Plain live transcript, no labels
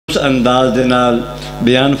انداز دے نال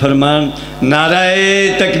بیان فرمان نعرہ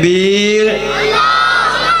تکبیر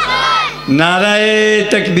نعرہ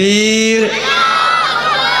تکبیر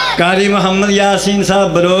قاری محمد یاسین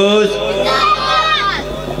صاحب بلوچ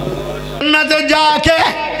جنت جا کے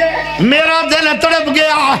میرا دل تڑپ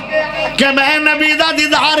گیا کہ میں نبی دا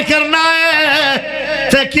دیدار کرنا ہے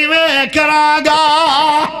تے کیویں کراں گا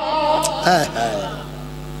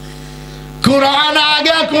قرآن آ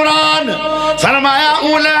گیا قرآن فرمایا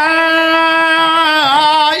اولئک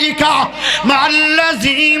مع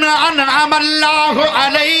الذین انعم اللہ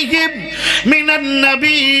علیہم من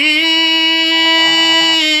النبیین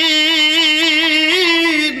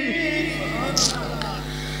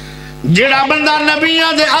جڑا بندہ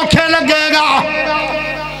نبیوں دے آنکھیں لگے گا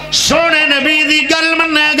سونے نبی دی گل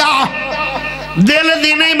منے گا دل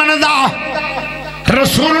دی نہیں مندا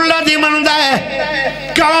رسول اللہ دی مندا ہے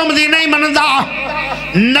قوم دی نہیں مندا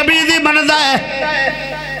نبی دی مندا ہے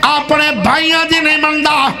اپنے بھائیاں دی نہیں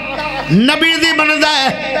مندا نبی دی مندا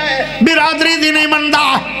ہے برادری دی نہیں مندا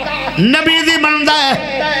نبی دی مندا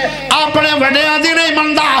ہے اپنے وڈیاں دی نہیں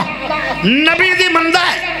مندا نبی دی مندا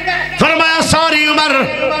ہے فرمایا ساری عمر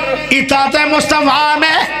اطاعت مصطفیٰ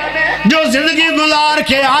میں جو زندگی گزار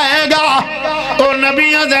کے آئے گا وہ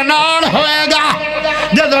نبیوں دے نال ہوئے گا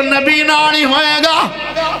جدو نبی نال ہی ہوئے گا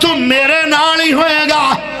تو میرے نال ہی ہوئے گا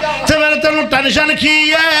تو میرے تنوں ٹینشن کی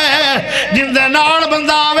ہے جن دے نال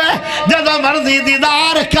بندہ آوے جدو مرضی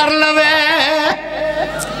دیدار کر لوے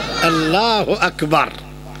اللہ اکبر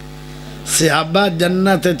صحابہ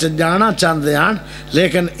جنت جانا چاہتے ہیں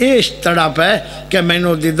لیکن ایش تڑپ ہے کہ میں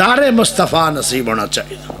نو دیدار مصطفیٰ نصیب ہونا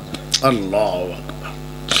چاہیے اللہ اکبر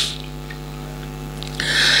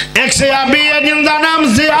ایک صحابی ہے جن کا نام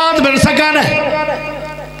زیاد بن سکن ہے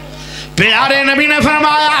پیارے نبی نے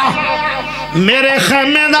فرمایا میرے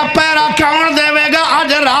خیمے دا پیرا کون دے گا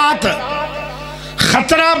آج رات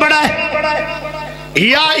خطرہ بڑا ہے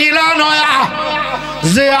یا اعلان ہویا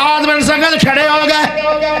زیاد بن سکن کھڑے ہو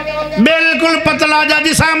گئے بالکل پتلا جا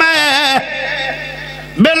جسم ہے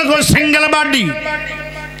بالکل سنگل باڈی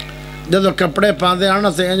جدو کپڑے پاندے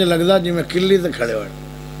آنا سے انج لگدا جی میں کلی سے کھڑے ہوئے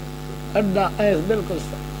اڈا ایس بالکل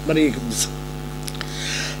بریک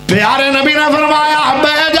پیارے نبی نے فرمایا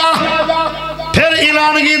بہ جا پھر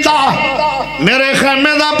اعلان کیتا میرے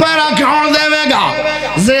خیمے دا پیرا کون دے گا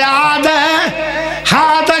زیاد ہے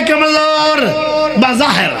ہاتھ کمزور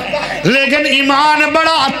بظاہر لیکن ایمان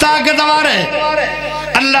بڑا طاقتور ہے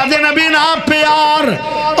اللہ دے نبی نا پیار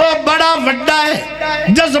او بڑا وڈا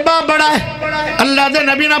ہے جذبہ بڑا ہے اللہ دے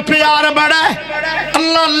نبی نا پیار بڑا ہے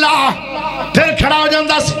اللہ اللہ پھر کھڑا ہو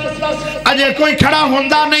جاندہ سی اجے کوئی کھڑا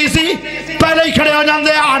ہوندہ نہیں سی پہلے ہی کھڑے ہو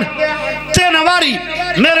جاندے آن تین واری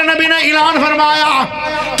میرے نبی نے اعلان فرمایا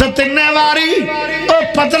تو تین واری او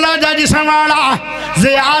پتلا جا جسم والا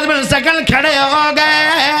زیاد بن سکن کھڑے ہو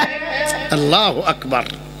گئے اللہ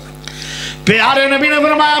اکبر پیارے نبی نے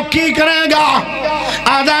فرمایا اب کی کرے گا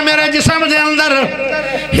آدھا میرے جسم دے اندر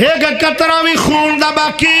ایک قطرہ بھی خون دا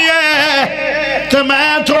باقی ہے تو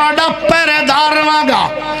میں تھوڑا پہرے دار رواں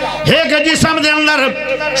ایک جسم دے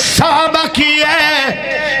اندر سا باقی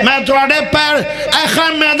ہے میں تھوڑے پیر اے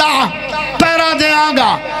خیمے دا پیرا دیاں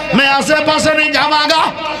گا میں آسے پاسے نہیں جاواں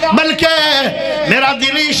گا بلکہ میرا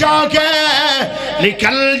دلی شوق ہے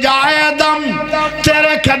نکل جائے دم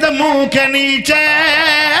تیرے قدموں کے نیچے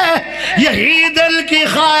یہی دل کی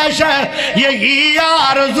خواہش ہے یہی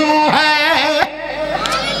آرزو ہے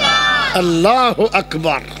اللہ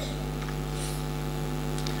اکبر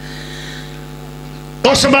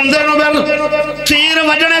اس بندے نو بل تیر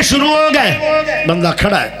وجنے شروع ہو گئے بندہ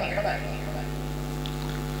کھڑا ہے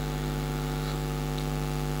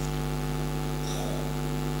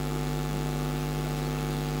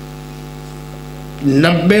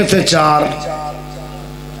 90 سے 4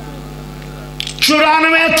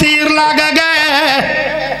 94 تیر لاگا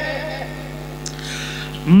گئے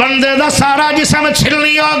بندے دا سارا جسم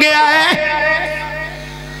چھلنی ہو گیا ہے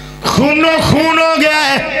خون و خون ہو گیا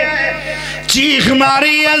ہے چیخ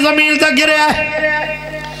ماری ہے زمین تک گرے ہے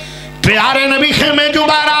پیارے نبی خیمے جو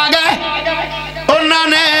بار آگئے انہوں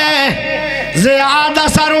نے زیادہ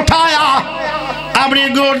سر اٹھایا اپنی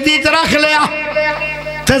گوڑی رکھ لیا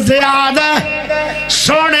تو زیادہ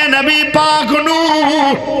سونے نبی پاک نو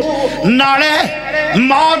نالے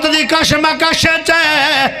موت دی کشمکش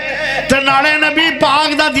چاہے تو نالے نبی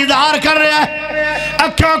پاک دا دیدار کر رہا ہے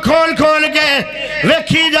اکھوں کھول کھول کے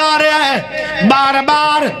ویکھی جا رہا ہے بار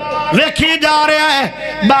بار ویکھی جا رہا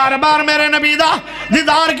ہے بار بار میرے نبی دا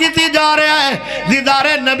دیدار کیتی جا رہا ہے دیدار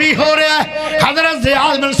نبی ہو رہا ہے حضرت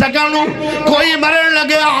زیاد بن سکنو کوئی مرن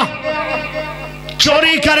لگیا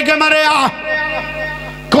چوری کر کے مریا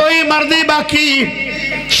کوئی مردی باقی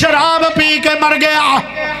شراب پی کے مر گیا،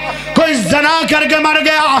 کوئی زنا کر کے مر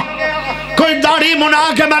گیا، کوئی داڑھی منا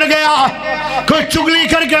کے مر گیا، کوئی چگلی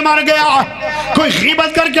کر کے مر گیا، کوئی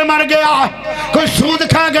غیبت کر کے مر گیا، کوئی سود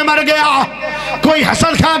کھا کے مر گیا، کوئی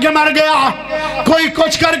حسد کھا کے مر گیا، کوئی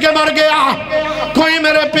کچھ کر کے مر گیا، کوئی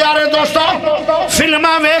میرے پیارے دوستوں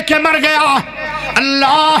فلمہ ویکھ کے مر گیا۔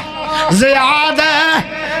 اللہ زیاد ہے،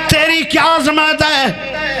 تیری کیا عظمت ہے۔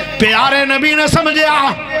 پیارے نبی نے سمجھا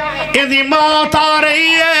ایدی موت آ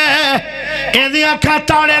رہی ہے، ایدی اکھا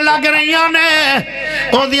تاڑے لگ رہی ہیں،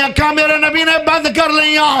 او دی اکھا میرے نبی نے بند کر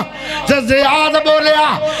لیا۔ تو زیاد بولیا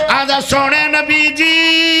آدھا سونے نبی جی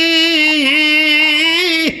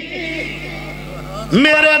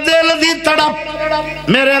میرے دل دی تڑپ،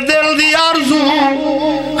 میرے دل دی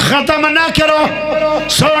آرزو ختم نہ کرو۔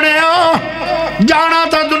 سونے ہو جانا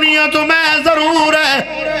تو دنیا تو میں ضرور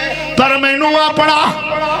ہے، پر میں نو اپنا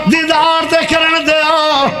دیدار تے کرن دے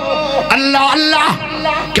ہو۔ اللہ اللہ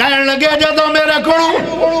کہنے لگے جدو میرے کو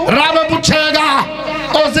رب پوچھے گا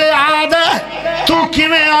او زیاد تو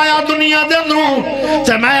کیویں آیا دنیا دے اندروں،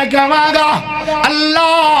 تے میں کہواں گا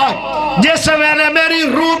اللہ جس ویلے میری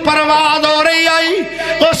روح پرواز ہو رہی آئی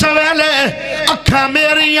اس ویلے اکھا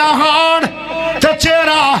میری یہاں تے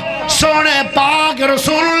چہرہ سونے پاک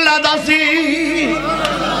رسول اللہ دا سی۔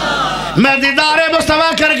 میں دیدار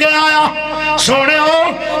مصطفیٰ کر کے آیا۔ سونے ہو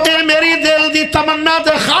اے میری دل دی تمنا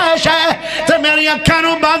تے خواہش ہے تے میری اکھاں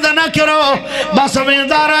نو بند نہ کرو، بس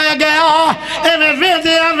ویندہ رہ گیا۔ اے میں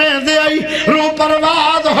ویندے آئی روح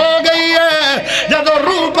پرواز ہو گئی ہے۔ جدو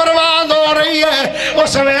روح پرواز ہو رہی ہے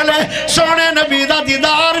اس ویلے سونے نبی دا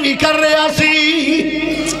دیدار بھی کر رہا سی۔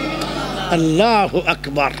 اللہ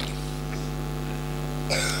اکبر۔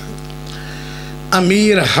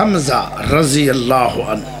 امیر حمزہ رضی اللہ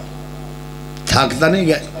عنہ تھکتا نہیں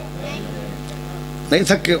گئے؟ نہیں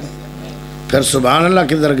تھکے ہو؟ پھر سبحان اللہ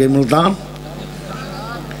کدھر گئی ملتان؟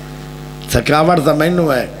 تھکاوٹ تا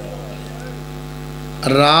مینو ہے۔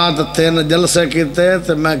 رات 3 جلسے کیتے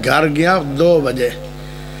تے میں گھر گیا 2 بجے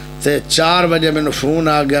تے 4 بجے میں نے فون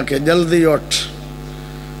آ گیا کہ جلدی اٹھ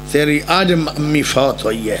تیری آج امی فوت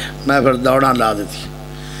ہوئی ہے۔ میں پھر دوڑاں لا دیتی۔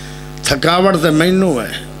 تھکاوٹ تے مینو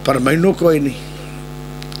ہے پر مینو کوئی نہیں۔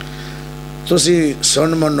 تسی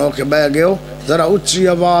سن منو کہ بہ گئے ہو، ذرا اچھی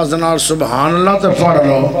آواز نال سبحان اللہ تے پڑھ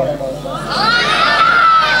لو۔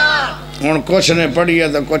 ہن کچھ نے پڑھی ہے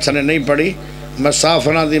تو کچھ نے نہیں پڑھی،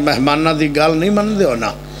 مسافرہ دی مہمانہ دی گل نہیں من دے ہو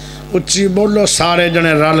نا، اچھی بولو سارے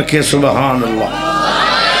جنے رل کے سبحان اللہ۔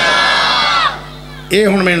 اے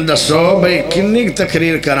ہن میں دسو بھئی کنی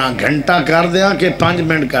تقریر کراں، گھنٹہ کر دیا کہ 5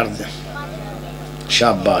 منٹ کر دیا؟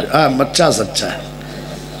 شاباش، مچا سچا ہے۔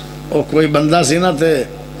 وہ کوئی بندہ سی نا تے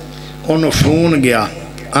انہوں فون گیا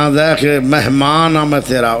آدھا ہے کہ مہمان ہاں میں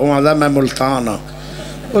تیرا، وہ آدھا میں ملتان ہاں۔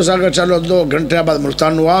 اس آگے چلو 2 گھنٹے بعد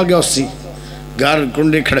ملتان آ گیا، اسی گھر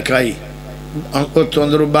کنڈی کھڑکائی، تو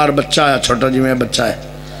اندروں باہر بچہ آیا، چھوٹا جی میں بچہ ہے۔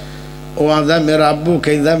 وہ آدھا میرا ابو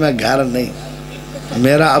کہندہ ہے میں گھر نہیں،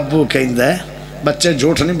 میرا ابو کہندہ ہے، بچے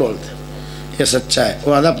جھوٹ نہیں بولتے، یہ سچا ہے۔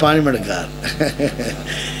 وہ آدھا 5 منٹ گھر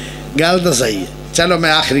گل تو صحیح ہے۔ چلو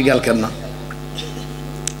میں آخری گل کرنا۔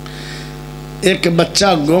 ایک بچہ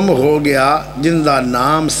گم ہو گیا جن دا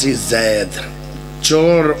نام سی زید۔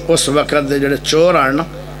 چور اس وقت دے جڑے چور آنا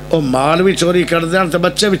وہ مال بھی چوری کر دیں تو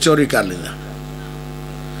بچے بھی چوری کر لیں۔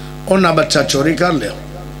 انہاں بچہ چوری کر لیا۔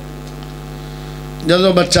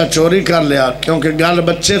 جدو بچہ چوری کر لیا کیونکہ گل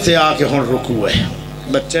بچے سے آ کے ہن رکو ہے،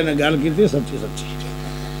 بچے نے گل کی تھی سچی سچی،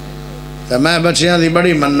 تو میں بچیاں دی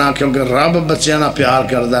بڑی مننا کیونکہ رب بچیاں نہ پیار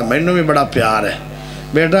کردہ ہے، مینوں بھی بڑا پیار ہے۔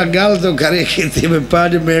 بیٹا گل تو کری کی تھی میں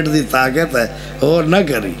 5 منٹ دی طاقت ہے اور نہ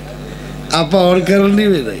کری، آپ اور کرنی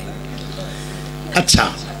بھی نہیں۔ اچھا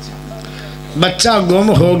بچہ گم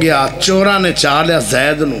ہو گیا، چورا نے چاہ لیا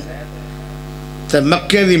زید نو، تے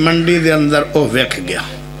مکے دی منڈی دے اندر او ویکھ گیا۔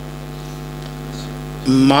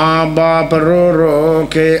 ماں باپ رو رو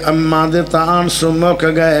کے اماں دے تان سمک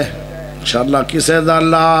گئے، انشاءاللہ کسے دا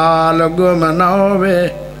لال گم نہ ہوئے،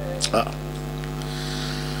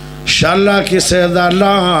 انشاءاللہ کسے دا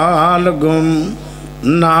لال گم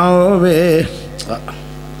نہ ہوئے۔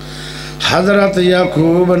 حضرت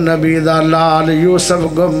یعقوب نبی دا لال یوسف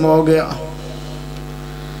گم ہو گیا،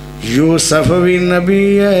 یوسف بھی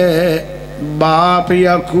نبی ہے، باپ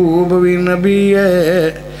یعقوب بھی نبی ہے،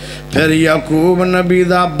 پھر یعقوب نبی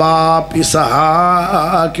دا باپ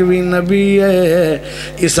اسحاق بھی نبی ہے،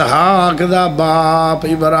 اسحاق دا باپ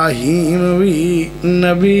ابراہیم بھی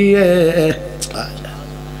نبی ہے۔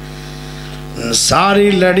 ساری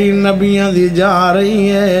لڑی نبیاں دی جا رہی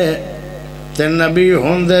ہے، تے نبی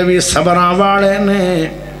ہوندے بھی صبراں والے نے۔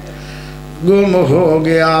 گم ہو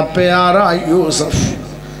گیا پیارا یوسف،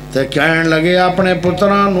 تے کہن لگے اپنے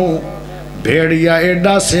پترانو بھیڑیا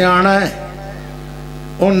ایڈا سیانا ہے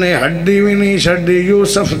انہیں ہڈی بھی نہیں چھڈی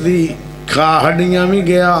یوسف دی کھا ہڈیاں بھی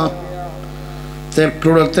گیا تے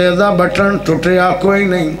ٹوڑتے دا بٹن ٹوٹیا کوئی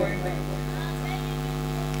نہیں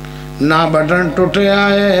نہ بٹن ٹوٹے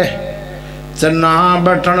آئے تے نہ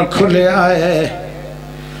بٹن کھلے آئے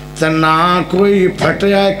تے نہ کوئی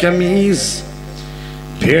پھٹے آئے کمیز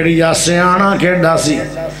بھیڑیا سیانا کے ڈاسی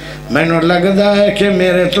میں نے لگدا ہے کہ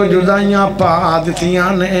میرے تو جدائیاں پا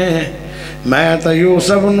دیتیاں نے میں تو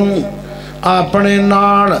یوسف نو اپنے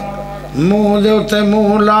نال منہ دے اتے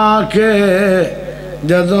منہ لا کے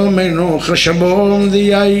جدوں میں نو خوشبو دی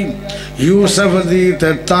آئی یوسف دی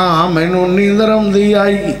تے تاں میں نو نیندرم دی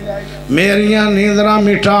آئی میریاں نیندرہ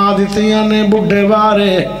مٹا دیتیاں نے بڑھے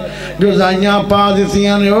بارے جدائیاں پا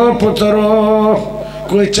دیتیاں نے او پترو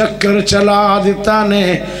کوئی چکر چلا دیتا نے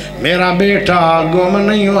میرا بیٹا گم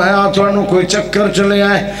نہیں ہویا تو انہوں کوئی چکر چلے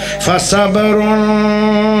آئے فَصَبْرٌ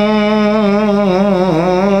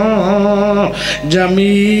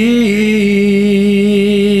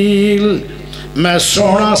جمیل میں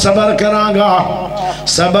سونا صبر کرانگا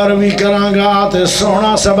صبر بھی کرانگا تے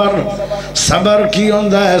سونا صبر کی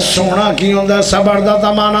ہوندہ ہے سونا کی ہوندہ ہے صبر دا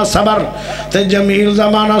تمانا صبر تے جمیل دا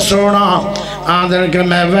مانا سونا آندھر کہ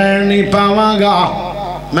میں وین نہیں پاوانگا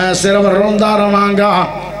میں صرف روندہ روانگا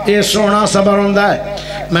یہ سونا صبر ہوندہ ہے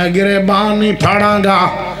میں گرے بان نہیں پھاڑانگا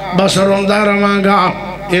بس روندہ روانگا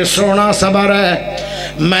یہ سونا صبر ہے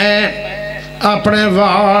میں اپنے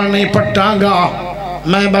وال نہیں پٹانگا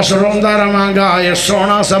میں بس روندہ روانگا یہ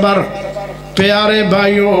سونا صبر پیارے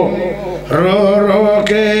بھائیو رو رو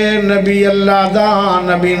کے نبی اللہ دا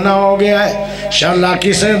نبی نہ ہو گیا ہے شاءاللہ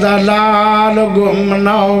کسے دا لال گم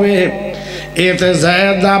نہ ہوئے یہ تے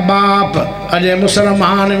زید دا باپ اجے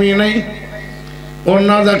مسلمان بھی نہیں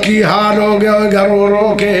انہاں دا کی حال ہو گیا ہوگا رو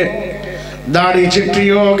رو کے داڑھی چٹی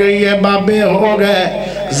ہو گئی ہے بابے ہو گئے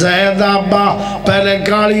زید ابا پہلے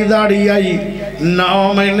کالی داڑھی آئی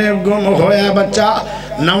 9 مہینے گم ہویا بچہ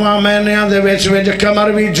 9 مہینے دے وچ کمر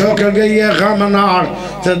بھی جھک گئی ہے غم نال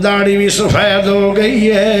تے داڑھی بھی سفید ہو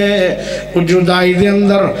گئی ہے جدائی دے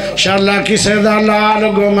اندر شاءاللہ کسے دا لال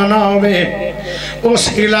گم نہ ہوئے اس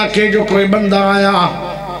علاقے جو کوئی بندہ آیا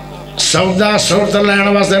سودا صورت لین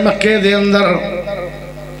واسطے مکے دے اندر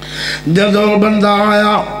جدو بندہ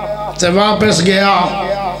آیا تے واپس گیا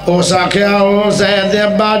اس آکھیا او زید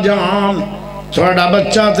ابا جان تھوڑا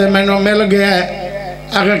بچہ تے میں نو مل گیا ہے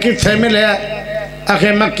اگر کتھے ملے ہے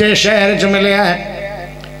اکھے مکے شہر چ ملے ہے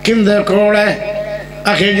کندے کوڑ ہے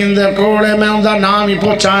اکھے جندے کوڑ ہے میں اندہ نام ہی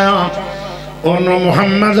پہنچایا انہوں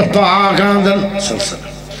محمد پاک آندن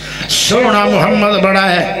سونا محمد بڑا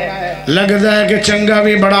ہے لگتا ہے کہ چنگا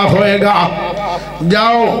بھی بڑا ہوئے گا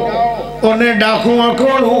جاؤ انہیں ڈاکوਆਂ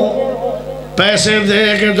کوڑوں پیسے دے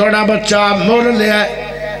کے تھوڑا بچہ مول لیا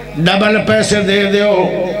ڈبل پیسے دے دیو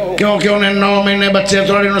کیونکہ انہیں 9 مہینے بچے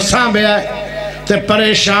تھوڑی انہوں سانبے آئے تے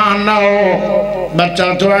پریشان نہ ہو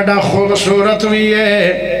بچہ تھوڑا خوبصورت بھی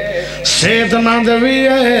ہے صحت مند بھی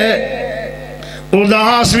ہے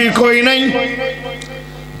اداس بھی کوئی نہیں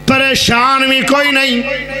پریشان بھی کوئی نہیں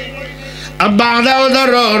اب بعدہ ادھر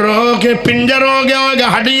رو رو کے پنجر ہو گیا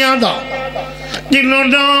ہوگا ہڈیاں دا جنہوں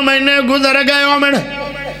 9 مہینے گزر گئے ہو میں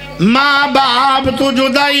ماں باپ تو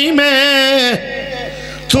جدائی میں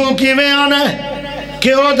تو کیویں آنا ہے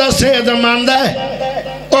کہ وہ دا صحت مند ہے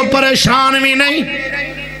وہ پریشان بھی نہیں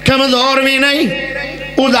کمزور بھی نہیں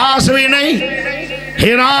اداس بھی نہیں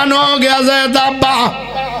حیران ہو گیا زید ابا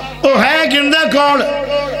وہ ہے کندے کوڑ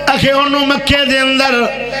اکھے انہوں مکے دے اندر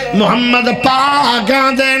محمد پاک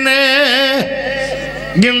آندے نے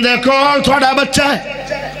گندے کوڑ تھوڑا بچہ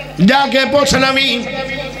ہے جا کے پوچھ لویں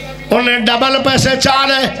انہیں ڈبل پیسے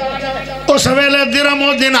چالے اس ویلے درم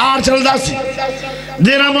و دینار چلدا سی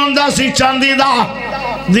درم ہوندہ سی چاندی دا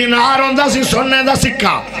دینار ہوندہ سی سونے دا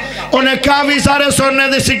سکہ انہیں کافی سارے سونے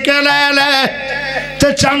دے سکے لے لے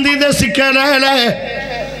تے چاندی دے سکے لے لے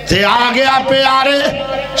تے آگے آپے آرے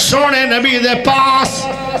سونے نبی دے پاس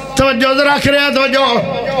توجہ رکھ رہے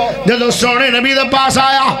توجہ جدو سونے نبی دے پاس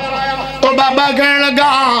آیا تو بابا کہنے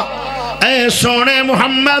لگا اے سونے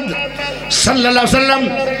محمد صلی اللہ علیہ وسلم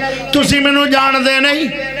تسی میں نو جان دے نہیں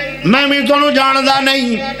میں بھی تو نو جان دا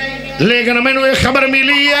نہیں لیکن میں نو ایک خبر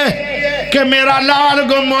ملی ہے کہ میرا لال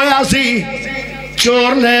گم ہویا سی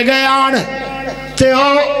چور لے گئے آن تے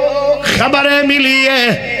ہو خبریں ملی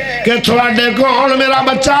ہے کہ تھوڑے کول میرا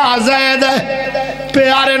بچہ زید ہے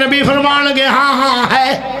پیارے نبی فرمان لگے ہاں ہاں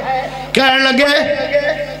ہے کہنے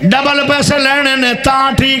لگے ڈبل پیسے لینے نے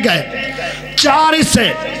تاں ٹھیک ہے 4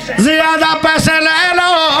 حصے زیادہ پیسے لے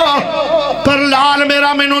لو پر لال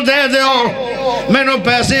میرا میں نو دے دیو میں نو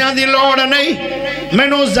پیسے دی لوڑ نہیں میں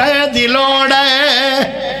نو زید دی لوڑ ہے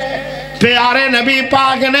پیارے نبی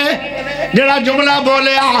پاک نے جڑا جملہ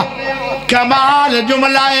بولیا کمال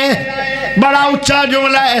جملہ ہے، بڑا اچھا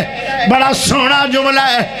جملہ ہے، بڑا سونا جملہ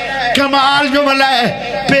ہے، کمال جملہ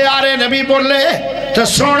ہے۔ پیارے نبی بولے تو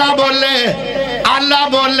سونا بولے، اللہ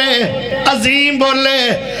بولے، عظیم بولے،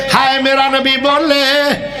 ہائے میرا نبی بولے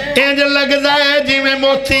انج لگتا ہے جی میں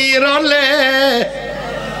موتی رولے۔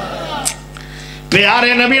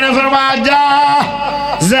 پیارے نبی نے فرمایا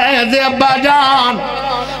جا زید ابا جان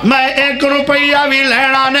میں 1 روپیہ بھی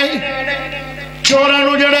لینا نہیں،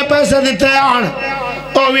 چورانو جڑے پیسے دیتے آن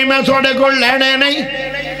وہ بھی میں تھوڑے کو لینے نہیں،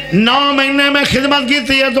 9 مہینے میں خدمت کی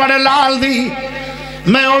تھی ہے تھوڑے لال دی،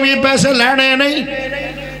 میں وہ بھی پیسے لینے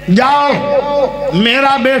نہیں۔ جاؤ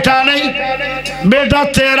میرا بیٹا نہیں، بیٹا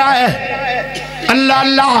تیرا ہے، اللہ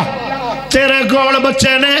اللہ تیرے کول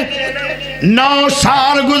بچے نے 9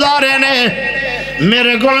 سال گزارے نے،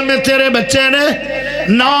 میرے کول میں تیرے بچے نے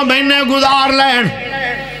 9 مہینے گزار لین،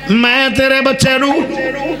 میں تیرے بچے نو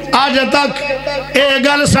آج تک ایک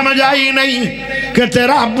گل سمجھ آئی نہیں کہ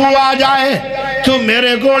تیرا ابو آ جائے تو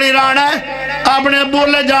میرے کول ہی رہنا ہے، اپنے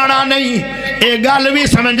بولے جانا نہیں، ایک گل بھی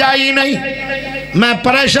سمجھ آئی نہیں، میں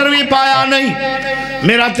پریشر بھی پایا نہیں،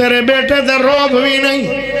 میرا تیرے بیٹے تے روب بھی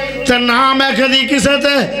نہیں، تے نہ میں کدی کسے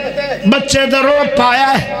تے بچے تے روب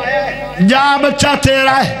پایا ہے۔ جا بچہ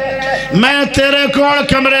تیرا ہے، میں تیرے کول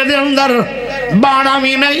کمرے دے اندر بانا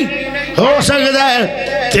بھی نہیں، ہو سکتا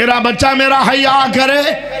ہے تیرا بچہ میرا حیا کرے،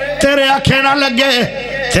 تیرے آنکھیں نہ لگے،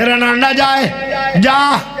 تیرے نہ جائے، جا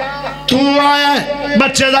تو آیا ہے،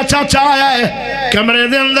 بچے دا چاچا آیا ہے، کمرے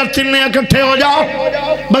دے اندر تینے اکٹھے ہو جاؤ،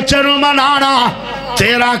 بچے نو منانا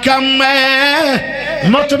تیرا کم ہے،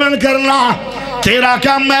 مطمئن کرنا تیرا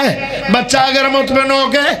کم ہے۔ بچہ اگر مطمئن ہو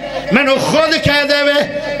کے میں نو خود کہہ دے وے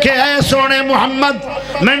کہ اے سونے محمد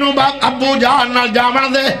میں نو ابو جان نہ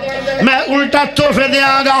جامن دے، میں الٹا تحفے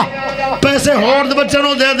دیا گا، پیسے ہورد بچے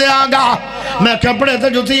نو دے دیا گا، میں کپڑے تے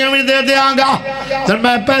جتیاں بھی دے دیا گا، تو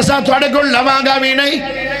میں پیسہ تھوڑے کو لواں گا بھی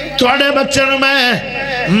نہیں، تھوڑے بچے نو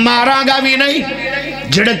میں ماراں گا بھی نہیں،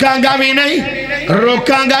 جھڑکاں گا بھی نہیں،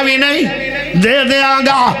 روکاں گا بھی نہیں، دے دیا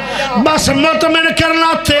گا، بس مطمئن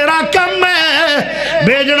کرنا تیرا کم ہے،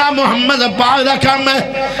 بھیجنا محمد پاک دا کم ہے۔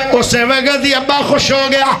 اسے وقت دی ابا خوش ہو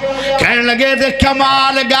گیا، کہنے لگے دے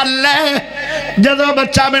کمال گل ہے، جدو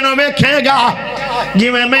بچہ میں نو بیکھے گا جی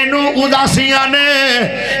میں نو اداسیاں نے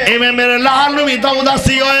ایویں میرے لال نو بھی تو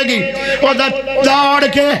اداسی ہوئے گی، وہ دوڑ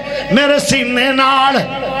کے میرے سینے نال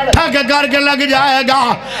ٹھک کر کے لگ جائے گا،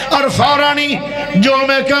 اور فورانی جو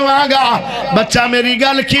میں کہاں گا بچہ میری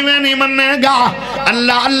گل کیویں نہیں مننے گا۔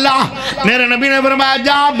 اللہ اللہ میرے نبی نے فرمایا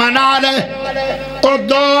جا منا لے، اور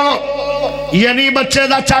 2 یعنی بچے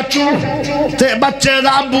دا چاچو تے بچے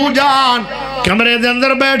دا ابو جان کمرے دے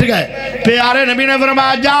اندر بیٹھ گئے۔ پیارے نبی نے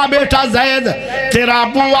فرمایا جا بیٹا زید تیرا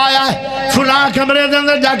ابو آیا ہے، فلاں کمرے دے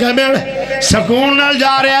اندر جا کے بیٹھ، سکون نال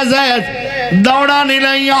جا رہے ہیں زید، دوڑا نہیں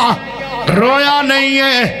لئیا، رویا نہیں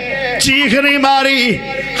ہے، چیخ نہیں ماری،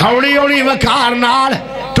 ہوڑی ہوڑی وکار نال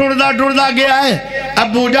ٹردہ گیا ہے،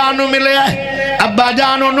 ابو جانو ملے ہے، ابا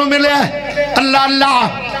جانو نو ملے ہے، اللہ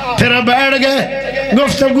اللہ پھر بیٹھ گئے،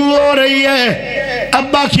 گفتگو ہو رہی ہے،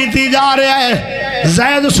 ابا کیتی جا رہا ہے،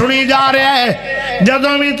 زید سنی جا رہا ہے،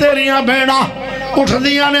 جدوں بھی تیریاں بھیڑا اٹھ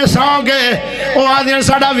دیا نے سو کے، وہ آدھیں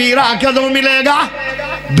ساڑا ویرا کدوں ملے گا،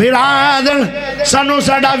 برادر سنو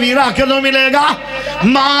ساڑا ویرا کدوں ملے گا،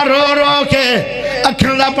 ماں رو رو کے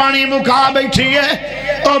اکھن دا پانی مکا بیٹھی ہے،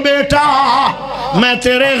 او بیٹا میں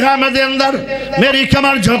تیرے غم دے اندر میری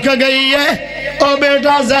کمر جھک گئی ہے، او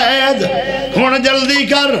بیٹا زید ہون جلدی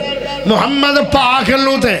کر، محمد پاک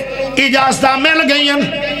لوتے اجازتہ مل گئی ہیں،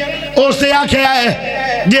 اسے آکھے آئے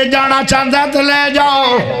جے جانا چاہتا ہے تو لے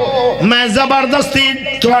جاؤ، میں زبردستی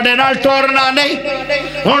تھوڑے نال ٹورنا نہیں،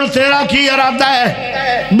 ہون تیرا کی ارادہ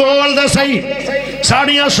ہے، بول دے صحیح،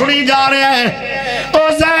 ساڑیاں سنی جا رہے ہیں، او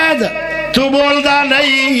زید تو بول دا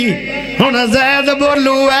نہیں، ہون زید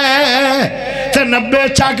بولو ہے، تے 90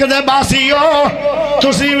 چک دے باسی ہو،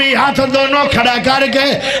 تسی بھی ہاتھ دونوں کھڑا کر کے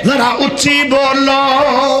ذرا اچھی بولو،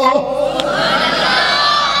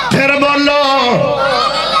 پھر بولو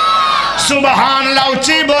سبحان اللہ،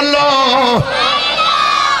 اچھی بولو،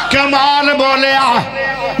 کمال بولیا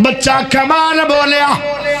بچہ، کمال بولیا،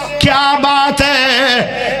 کیا بات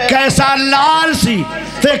ہے، کیسا لال سی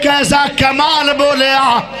تے کیسا کمال بولیا،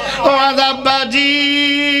 او ابا جی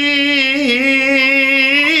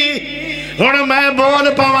ہن میں بول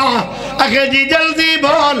پاواں، اکھے جی جلدی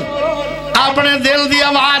بول، اپنے دل دی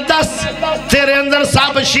آواز دس، تیرے اندر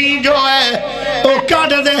سب شی جو ہے وہ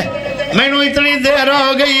کٹ دے، میں نو اتنی دیر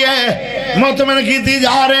ہو گئی ہے، مطمئن کیتی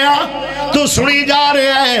جا رہے ہیں، تو سنی جا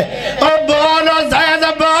رہے ہیں، او بولو زید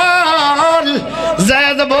بول،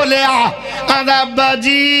 زید بولیا، ابا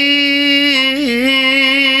جی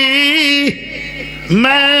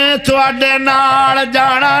میں تواڈے نال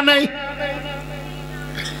جانا نہیں،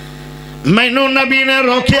 مینوں نبی نے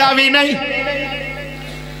روکیا بھی نہیں،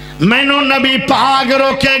 مینوں نبی پاک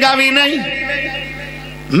روکے گا بھی نہیں،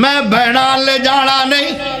 میں بہنا لے جانا نہیں،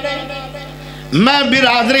 میں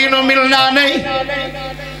برادری نو ملنا نہیں،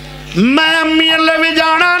 میں امی لے بھی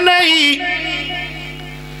جانا نہیں،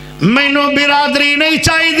 مینوں برادری نہیں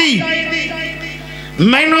چاہی دی،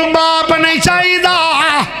 مینوں باپ نہیں چاہی دا،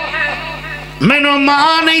 مینوں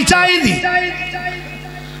ماں نہیں چاہی دی،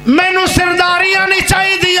 مینوں سرداریاں نہیں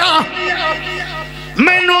چاہی دیا،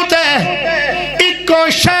 مینوں تے ایکو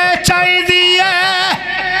شے چاہی دی ہے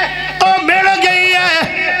او مل گئی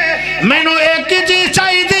ہے، مینوں ایک چیز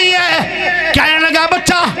چاہی دی ہے، کہنے لگا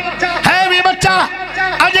بچہ ہے بھی بچہ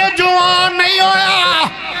اجے جوان نہیں ہویا،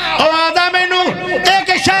 او آدھا مینوں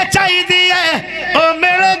ایک شے چاہی دی ہے او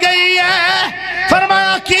مل گئی ہے،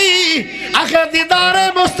 فرمایا کی آخر دیدار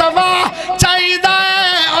مصطفیٰ چاہی دا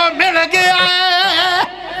ہے اور مل گیا ہے۔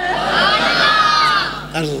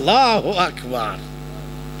 اللہ اکبر،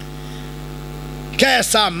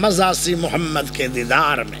 کیسا مزہ سی محمد کے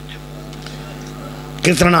دیدار میں،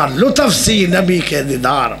 کتنا لطف سی نبی کے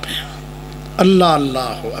دیدار میں، اللہ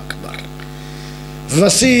اللہ اکبر۔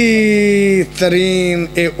 وسیع ترین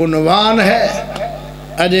اے عنوان ہے،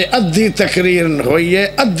 اجے ادھی تقریر ہوئی ہے،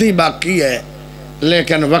 ادھی باقی ہے،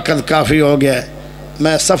 لیکن وقت کافی ہو گیا ہے،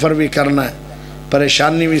 میں سفر بھی کرنا ہے،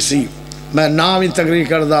 پریشانی بھی سی، میں نہ بھی تقریر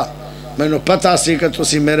کردہ، میں نے پتہ سی کہ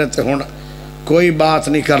تسی میرے تے ہونا کوئی بات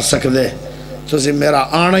نہیں کر سکتے، تسی میرا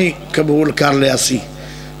آنا ہی قبول کر لیا سی،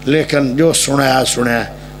 لیکن جو سنیا ہے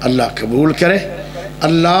اللہ قبول کرے،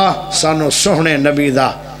 اللہ سانو سوہنے نبی دا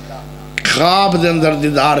خواب دے اندر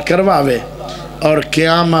دیدار کرواوے، اور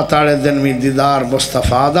قیامت آڑے دن میں دیدار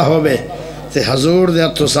مصطفیٰ دا ہوئے، تے حضور دے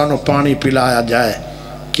تو سانو پانی پلایا جائے،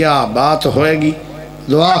 کیا بات ہوئے گی۔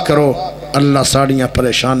 دعا کرو اللہ ساڑیاں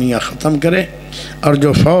پریشانیاں ختم کرے، اور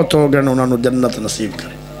جو فوت ہو گئے انہوں نے جنت نصیب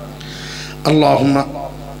کرے۔ اللہم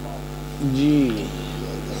جی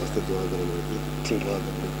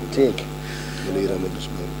ٹھیک،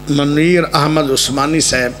 منیر احمد عثمانی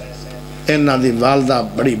صاحب، انہاں دی والدہ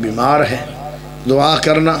بڑی بیمار ہے، دعا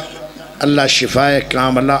کرنا اللہ شفائے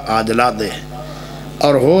کاملہ عاجلہ دے،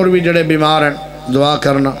 اور اور بھی جڑے بیمار ہیں دعا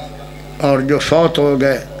کرنا، اور جو فوت ہو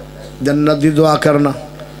گئے جنت دی دعا کرنا،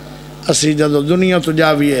 اسی جدو دنیا تو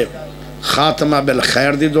جاویے خاتمہ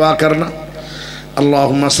بالخیر دی دعا کرنا۔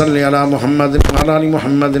 اللہم صلی علی محمد وعلی آل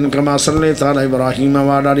محمد کما صلیت علی ابراہیم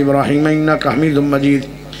وعلی آل ابراہیم انک حمید مجید،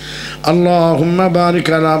 اللہم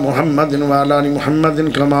بارک علی محمد وعلی آل محمد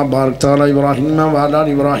کما بارکت علی ابراہیم وعلی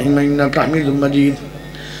آل ابراہیم انک حمید مجید،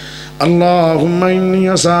 اللہم انی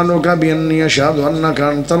اسالک بانی اشہد انک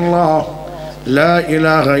انت اللہ لا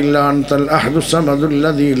الہ الا انت الاحد الصمد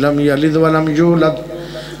الذی لم یلد ولم یولد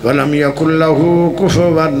ولم یکن له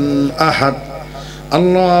کفوا احد،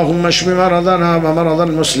 اللہم اشف مرضنا ومرض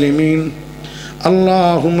المسلمین،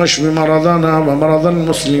 اللہم اشف مرضنا ومرض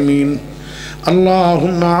المسلمین،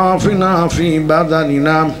 اللہم عافنا فی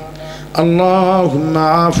بدننا، اللہم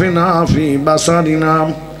عافنا فی بصرنا،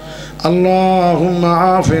 اللہم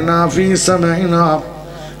عافنا فی سمعنا،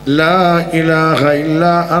 لا الہ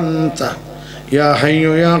الا انت یا حی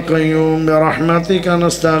یا قیوم برحمتک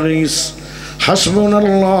نستغیث، حسبنا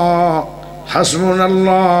اللہ حسبنا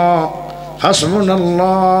اللہ حسبنا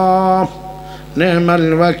اللہ، نعم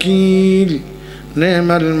الوکیل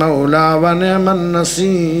نعم المولا ونعم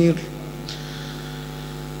النصیر،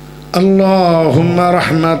 اللہم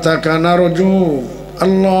رحمتک نرجو،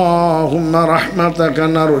 اللہم رحمتک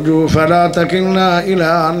نرجو، فلا تکلنا الى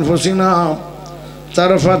انفسنا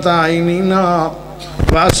طرفت عیننا،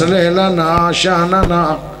 واصلح لنا شاننا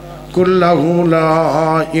کلہ لا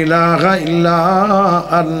الہ الا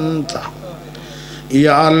انت۔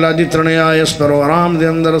 یا اللہ جتنے آئے اس پروگرام دے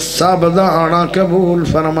اندر سب دانا قبول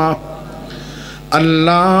فرما،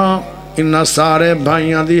 اللہ انہا سارے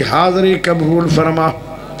بھائیاں دی حاضری قبول فرما،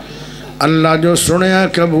 اللہ جو سنیا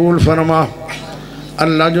قبول فرما،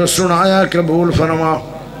 اللہ جو سنایا قبول فرما،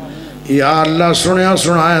 یا اللہ سنیا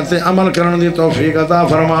سنایا تے عمل کرن دی توفیق عطا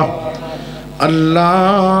فرما،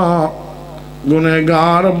 اللہ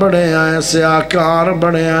گنہگار بڑے آئے، سیاکار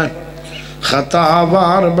بڑے آئے،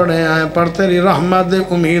 خطابار بڑے آئے، پر تیری رحمت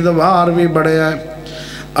امیدوار بھی بڑے آئے،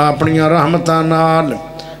 اپنی رحمتہ نال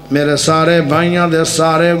میرے سارے بھائیاں دے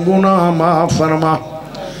سارے گناہ معاف فرما،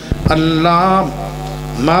 اللہ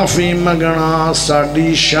معافی مگنا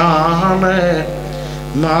ساڑی شان ہے،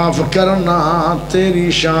 معاف کرنا تیری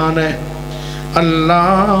شان ہے،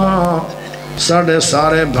 اللہ ساڑے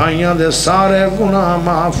سارے بھائیاں دے سارے گناہ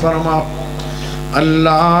معاف فرما،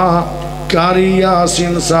 اللہ قاری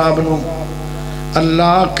یاسین صاحب نو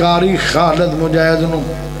اللہ قاری خالد مجاہد نو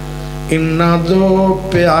انہاں دو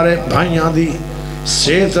پیارے بھائیاں دی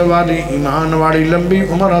صحت والی ایمان والی لمبی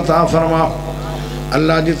عمر عطا فرما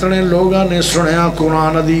اللہ جتنے لوگاں نے سنیا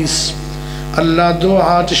قرآن حدیث اللہ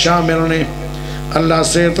دعات شامل نے اللہ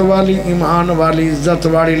صحت والی ایمان والی عزت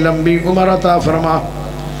والی لمبی عمر عطا فرما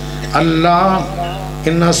اللہ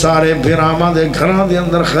انہاں سارے بھرامہ دے گھراں دے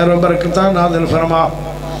اندر خیر و برکتہ نازل فرما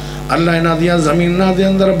اللہ انہاں دیا زمینہ دے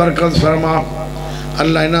اندر برکت فرما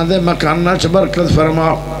اللہ انہاں دے مکانہ چ برکت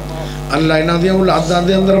فرما اللہ انہاں دے اولادہ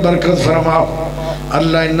دے اندر برکت فرما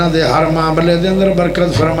اللہ انہاں دے ہر معاملے دے اندر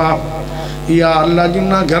برکت فرما یا اللہ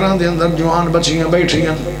جنہ گھراں دے اندر جوان بچیاں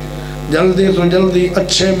بیٹھیاں جلدی تو جلدی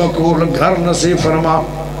اچھے مقبول گھر نصیب فرما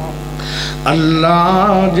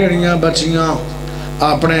اللہ جڑیاں بچیاں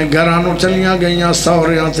اپنے گھرانوں چلیاں گئیاں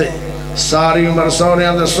سوریاں تے ساری عمر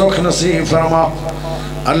سوریاں تے سکھ نصیب فرما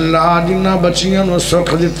اللہ جنہ بچیاں نو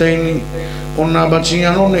سکھ دیتے ہی نہیں انہاں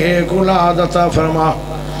بچیاں نو نیک اولاد عطا فرما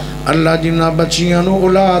اللہ جنہ بچیاں نو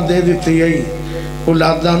اولاد دے دیتی ہے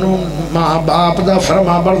اولاداں نو ماں باپ دا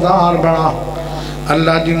فرما بردار بنا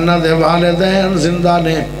اللہ جنہ دے والدین زندہ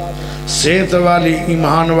نے صحت والی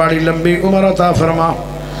ایمان والی لمبی عمر عطا فرما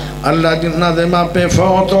اللہ جنہ دے ماں پہ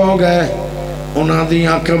فوت ہو گئے انہاں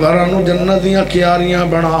دیاں قبرانو جنت دیاں کیاریاں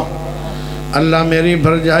بنا اللہ میری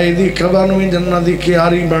بھرجائی دی قبرانو جنت دی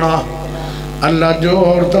کیاری بنا اللہ جو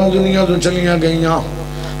عورتاں دنیا تو چلیاں گئیاں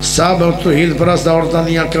سب توحید پرست عورتاں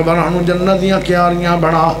دیاں قبرانو جنت دیاں کیاریاں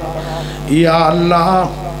بنا یا اللہ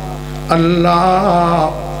اللہ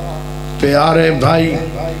پیارے بھائی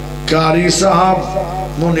قاری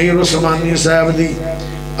صاحب منیر عثمانی صاحب دی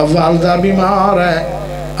والدہ بیمار ہے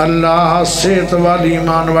اللہ صحت والی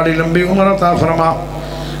ایمان والی لمبی عمر عطا فرما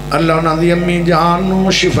اللہ انہاں دی امی جان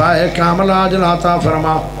نو شفاء کامل عاجل عطا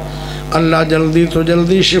فرما اللہ جلدی تو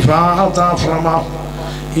جلدی شفاء عطا فرما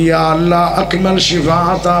یا اللہ اکمل شفاء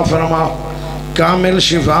عطا فرما کامل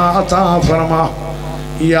شفاء عطا فرما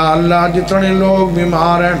یا اللہ جتنے لوگ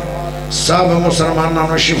بیمار ہیں سب مسلمانوں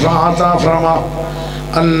نے شفاء عطا فرما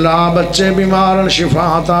اللہ بچے بیمار شفاء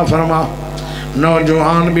عطا فرما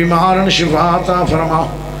نوجوان بیمار شفاء عطا فرما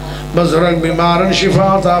بزرگ بیمار شفاء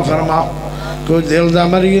عطا فرما کوئی دل دا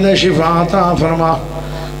مریض شفاء عطا فرما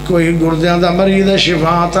کوئی گردیاں دا مریض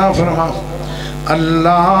شفاء عطا فرما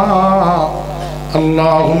اللہ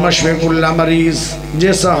اللہم اشفی کل مریض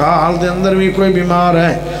جس حال دے اندر بھی کوئی بیمار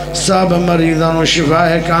ہے سب مریضوں شفاء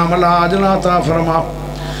کامل عاجل عطا فرما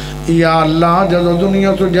یا اللہ جدو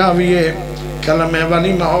دنیا تو جاویے کلمے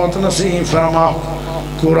والی موت نصیب فرما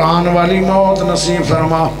قرآن والی موت نصیب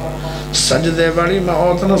فرما سجدے والی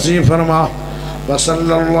موت نصیب فرما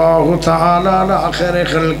وصلی اللہ تعالی علی خیر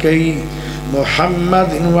خلقی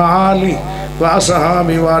محمد وآلہ وأصحاب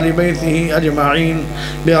وآل بيته أجمعين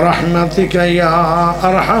برحمتك يا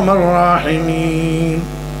أرحم الراحمين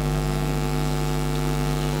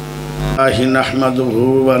نحمده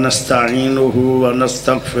ونستعينه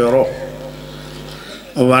ونستغفره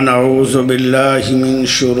ونعوذ بالله من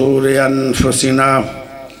شرور أنفسنا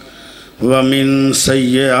ومن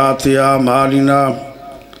سيئات أعمالنا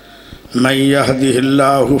من يهده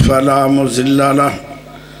الله فلا مضل له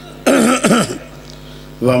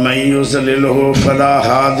ومن يضلله فلا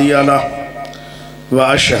هادي له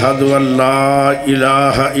وأشهد أن لا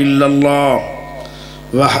إله إلا الله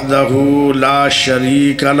وحده لا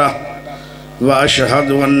شريك له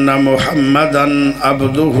وأشهد أن محمدًا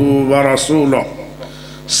عبده ورسوله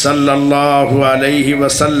صلى الله عليه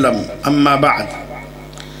وسلم أما بعد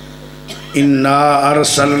إنا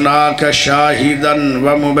أرسلناك شاهدًا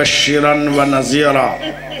ومبشرًا ونذيرًا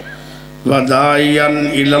وداعيًا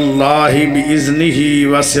إلى الله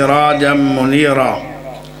بإذنه وسراجًا منيرًا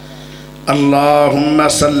اللهم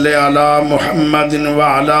صل على محمد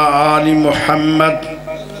وعلى آل محمد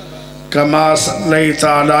كما صليت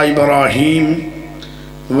على إبراهيم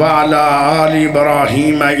وعلى آل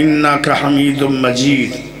إبراهيم إنك حميد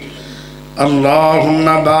مجيد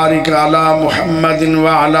اللهم بارك على محمد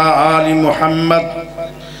وعلى آل محمد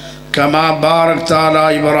كما باركت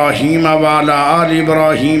على إبراهيم وعلى آل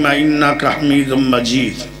إبراهيم إنك حميد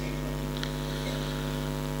مجيد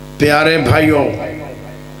پیارے بھائیو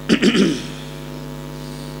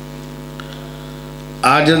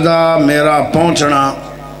آج دا میرا پہنچنا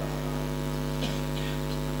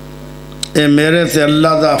اے میرے تے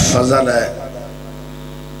اللہ دا فضل ہے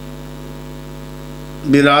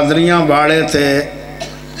برادریاں واڑے تے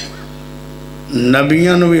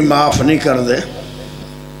نبیاں نو بھی معاف نہیں کر دے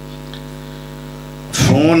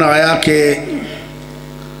فون آیا کہ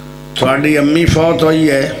تھوڑی امی فوت ہوئی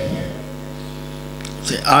ہے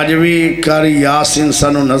آج بھی قاری یاسین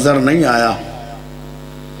سانو نظر نہیں آیا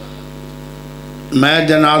میں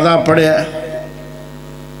جنازہ پڑھیا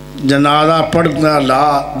جنازہ پڑھنا لا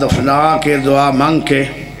دفنا کے دعا مانگ کے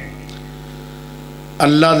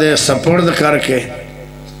اللہ دے سپرد کر کے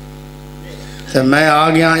تو میں آ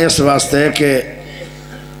گیا اس واسطے کہ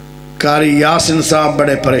قاری یاسین صاحب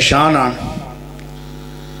بڑے پریشان آن.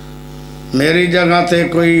 میری جگہ تے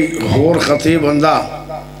کوئی ہور خطیب بندہ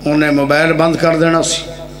انہیں موبائل بند کر دینا سی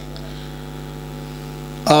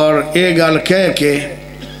اور یہ گل کہہ کے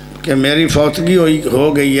کہ میری فوتگی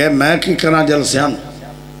ہو گئی ہے، میں کی کرنا جلسیاں.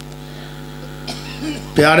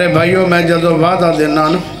 پیارے بھائیوں، میں جدو وعدہ دینا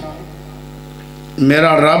نا،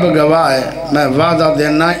 میرا رب گواہ ہے، میں وعدہ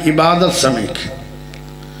دینا عبادت سمیت.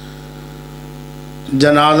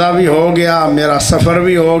 جنازہ بھی ہو گیا، میرا سفر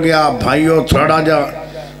بھی ہو گیا. بھائیوں تھوڑا جا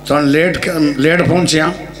لیٹ پہنچیا،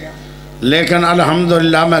 لیکن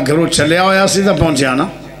الحمدللہ میں گھروں چلے ہویا سیدھا پہنچیا نا.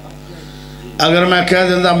 اگر میں کہہ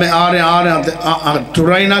دینا میں آ رہا تو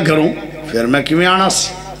ٹرا ہی نہ کروں، پھر میں کیوں آنا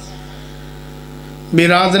سی.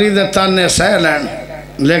 برادری دے تانے سہ لین،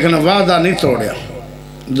 لیکن وعدہ نہیں توڑیا.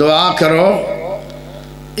 دعا کرو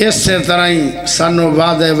اس سے طرح ہی سانو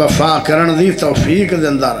وعدے وفا کرن دی توفیق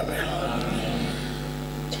دیندہ رہے.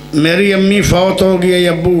 میری امی فوت ہو گئی،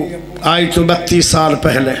 ابو آئی تو 32 سال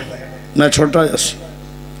پہلے، میں چھوٹا جیسی.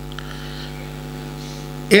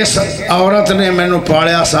 اس عورت نے میں نو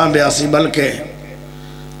پاڑیا ساں بیاسی، بلکہ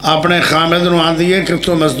اپنے خامد نو آن دیئے کہ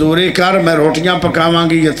تو مزدوری کر، میں روٹیاں پکاواں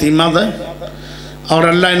گی یتیمہ دے، اور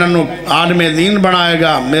اللہ انہوں عالم دین بنائے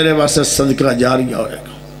گا، میرے واسطے صدقہ جاریہ ہوئے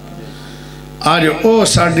گا. آج او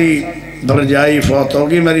ساڑی بھرجائی فوت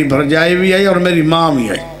ہوگی، میری بھرجائی بھی آئی اور میری ماں بھی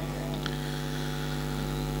آئی.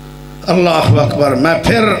 اللہ اکبر. میں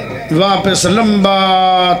پھر واپس لمبا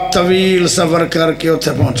طویل سفر کر کے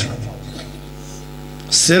اتھے پہنچا،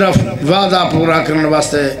 صرف وعدہ پورا کرنے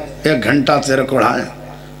واسطے 1 گھنٹہ تیرے کو اڑھائیں.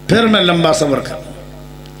 پھر میں لمبا سفر کروں.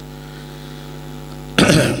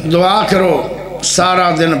 دعا کرو سارا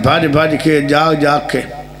دن بھاج بھاج کے جاگ کے.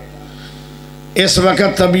 اس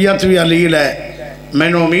وقت طبیعت بھی علیل ہے. میں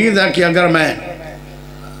نے امید ہے کہ اگر میں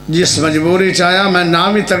جس مجبوری چاہیا میں نہ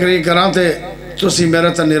بھی تقریر کراں تے تسی میرے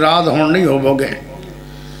تے ناراض ہون نہیں ہو گے،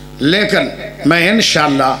 لیکن میں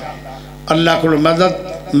انشاءاللہ اللہ کو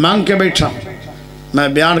مدد مانگ کے بیٹھا. میں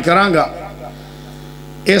بیان کراں گا.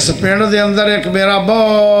 اس پنڈ دے اندر ایک میرا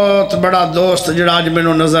بہت بڑا دوست جڑا آج میں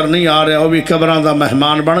نظر نہیں آ رہا، وہ بھی قبران دا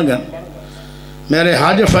مہمان بن گئے. میرے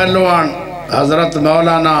حج فیلوان حضرت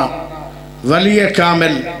مولانا ولی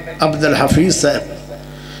کامل عبدالحفیظ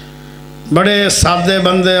صاحب، بڑے سادے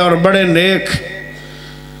بندے اور بڑے نیک.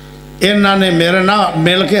 انہوں نے میرے نہ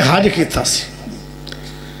مل کے حج کیتا سی.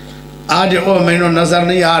 آج وہ میں نظر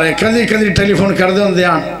نہیں آ رہے. کدی کدی ٹیلی فون کر دے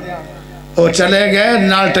ہوں، وہ چلے گئے،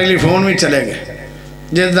 نال ٹیلی فون بھی چلے گئے.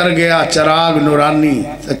 جدھر گیا چراغ نورانی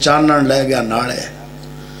تو چانن لے گیا نالے.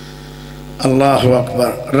 اللہ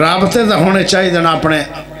اکبر. رابطے دا ہونے چاہیے دینا اپنے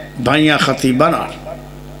بھائیاں خطیبہ نال.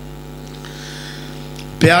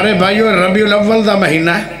 پیارے بھائیوں، ربیع الاول دا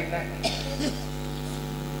مہینہ ہے.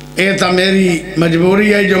 یہ تا میری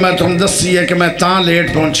مجبوری ہے جو میں تم دسی ہے کہ میں تاں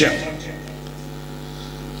لیٹ پہنچا.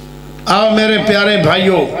 آؤ میرے پیارے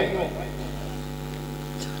بھائیوں،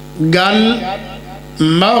 گل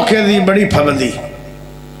موقع دی بڑی پھبدی.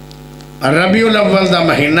 ربیع الاول دا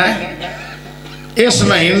مہینہ ہے. اس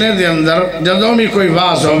مہینے دے اندر جدوں بھی کوئی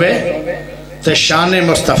واز ہوئے تو شان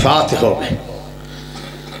مصطفیٰ تے ہوئے.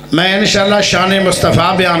 میں انشاءاللہ شان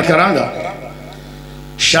مصطفیٰ بیان کراں گا.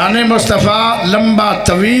 شان مصطفیٰ لمبا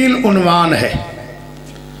طویل عنوان ہے.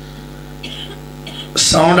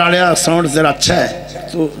 ساؤنڈ آڑیا، ساؤنڈ تیرا اچھا ہے.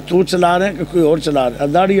 تو چلا رہے ہیں کہ کوئی اور چلا رہے ہیں؟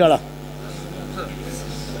 داڑھی آڑا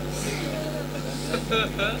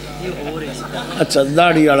اچھا،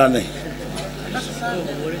 داڑھی آڑا نہیں،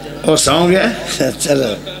 وہ ساؤنڈ ہے.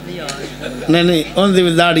 چلو نہیں ان دی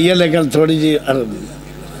بھی داڑھی ہے، لیکن تھوڑی جی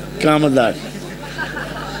کام داڑھی.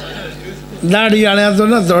 داڑھی آنے تو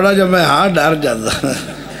نا تھوڑا جو میں ہاں ڈر جاتا.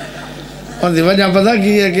 ان دی وجہ پتہ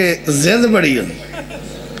کی ہے کہ زد بڑی ہے.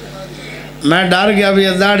 میں ڈر گیا بھی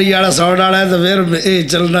داڑھی آڑا ساؤنڈ آڑا ہے تو پھر یہ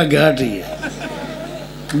چلنا گھاٹ ہی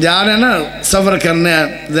ہے. جا رہے ہیں نا سفر کرنے ہیں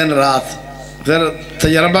دن رات، پھر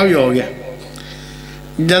تجربہ بھی ہو گیا.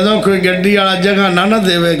 جدوں کوئی گڈی والا جگہ نہ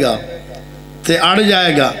دے گا تے اڑ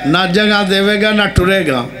جائے گا، نہ جگہ دے گا نہ ٹرے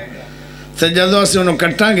گا. تے جدوں اسی انہوں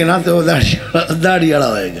کٹاں گے نا تو وہ داڑھی والا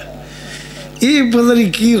ہوئے گا. یہ پتہ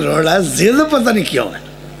نہیں کی روڑا ہے، زید پتہ نہیں کیوں ہے.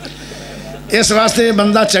 اس واسطے یہ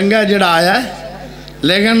بندہ چنگا ہے جڑا آیا ہے،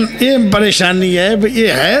 لیکن یہ پریشانی ہے یہ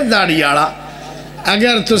ہے داڑھی والا.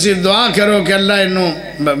 اگر تسی دعا کرو کہ اللہ انہوں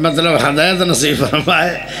مطلب ہدایت نصیب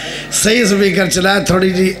فرمائے، صحیح سپیکر چلائے، تھوڑی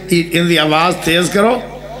جی ان دی آواز تیز کرو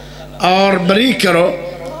اور بریک کرو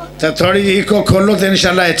تو تھوڑی جی کو کھولو تو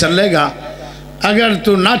انشاءاللہ یہ چلے گا. اگر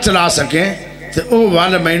تو نہ چلا سکیں تو او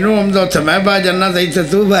والا مینو ہمدو تھا میں با جنت ہی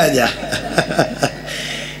تو با جا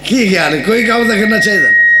کی خیال ہے کوئی کہو کرنا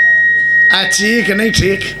چاہیے چیک نہیں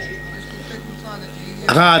ٹھیک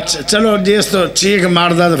ہاں چلو جیس تو چیک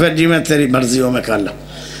ماردہ تو پھر جی میں تیری مرضی ہو میں کر لوں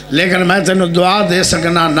لیکن میں تینوں دعا دے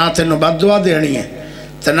سکنا نہ تینوں بد دعا دینی ہے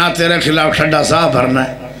تو نہ تیرے خلاف ٹھڈا ساہ بھرنا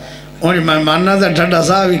ہے انج میں ماننا تھا ٹھڈا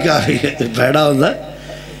ساہ بھی کافی پیڑا ہوتا ہے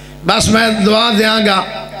بس میں دعا دیاں گا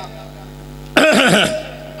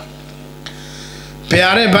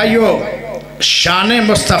پیارے بھائیو شان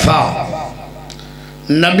مصطفیٰ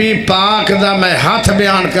نبی پاک دا میں ہاتھ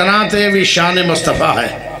بیان کران تے بھی شان مصطفیٰ ہے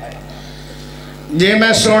جے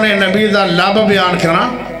میں سونے نبی دا لب بیان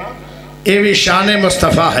کران یہ بھی شان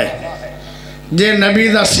مصطفیٰ ہے جے نبی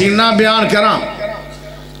دا سینہ بیان کران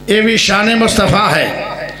یہ بھی شان مصطفیٰ ہے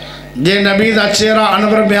جے نبی دا چہرہ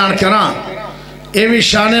انور بیان کران یہ بھی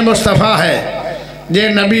شان مصطفیٰ ہے جے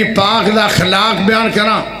نبی پاک دا اخلاق بیان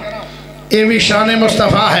کران یہ بھی شان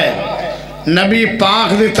مصطفیٰ ہے نبی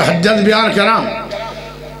پاک دی تہجد بیان کران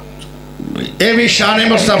یہ بھی شان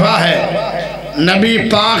مصطفیٰ ہے نبی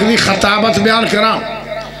پاک دی خطابت بیان کران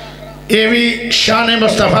یہ بھی شان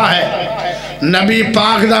مصطفیٰ ہے نبی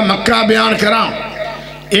پاک دا مکہ بیان کران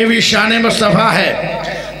یہ بھی شان مصطفیٰ ہے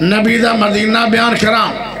نبی دا مدینہ بیان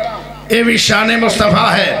کران یہ بھی شان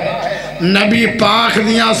مصطفیٰ ہے نبی پاک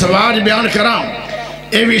دیاں ازواج بیان کران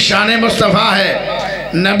یہ بھی شان مصطفیٰ ہے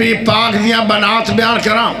نبی پاک دیاں بنات بیان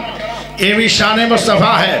کران یہ بھی شان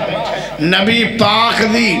مصطفیٰ ہے نبی پاک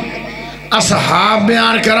دی اصحاب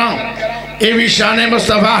بیان کران یہ بھی شان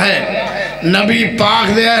مصطفیٰ ہے نبی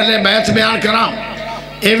پاک دے اہل بیت بیان کران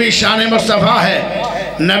یہ بھی شان مصطفیٰ ہے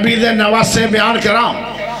نبی دے نواسے بیان کران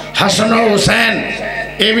حسن و حسین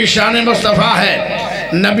یہ بھی شان مصطفیٰ ہے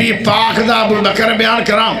نبی پاک دا ابو بکر بیان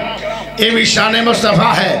کران یہ بھی شان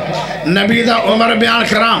مصطفیٰ ہے نبی دا عمر بیان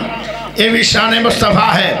کران یہ بھی شان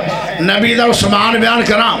مصطفیٰ ہے نبی دا عثمان بیان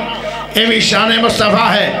کران یہ بھی شان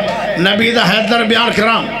مصطفیٰ ہے نبی دا حیدر بیان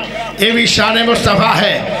کران یہ بھی شان مصطفیٰ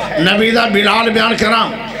ہے نبی دا بلال بیان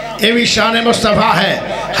کران یہ بھی شان مصطفیٰ ہے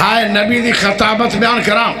ہائے نبی دی خطابت بیان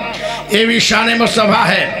کران یہ بھی شان مصطفیٰ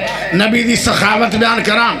ہے نبی دی سخاوت بیان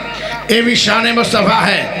کران یہ بھی شان مصطفیٰ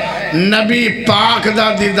ہے نبی پاک دا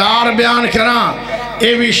دیدار بیان کران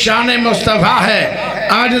یہ بھی شان مصطفیٰ ہے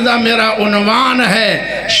آج دا میرا عنوان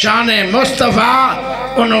ہے شان مصطفیٰ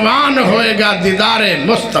عنوان ہوئے گا دیدار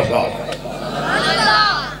مصطفیٰ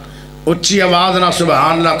اچھی آواز نہ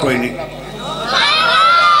سبحان اللہ کوئی نہیں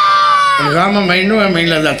غم مینو ہے میں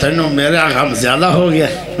لگا تینوں میرا غم زیادہ ہو گیا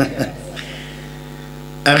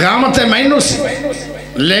غم تے مینو سی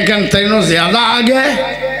لیکن تینوں زیادہ آگئے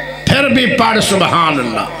پھر بھی پڑھ سبحان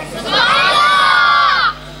اللہ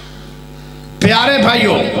پیارے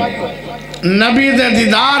بھائیو نبی دے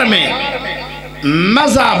دیدار میں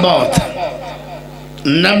مزہ بہت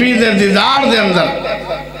نبی دے دیدار دے اندر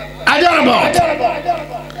اجر بہت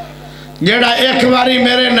جیڑا ایک باری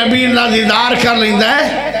میرے نبی دا دیدار کر لیندہ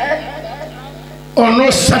ہے انہوں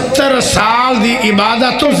 70 سال دی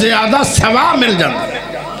عبادت تو زیادہ ثواب مل جاتا ہے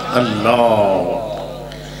اللہ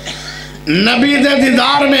نبی دے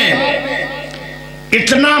دیدار میں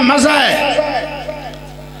اتنا مزہ ہے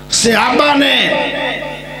صحابہ نے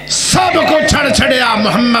سب کو چھڑیا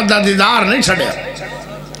محمد دا دیدار نہیں چھڑیا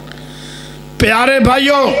پیارے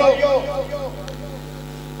بھائیو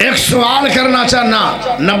ایک سوال کرنا چاہنا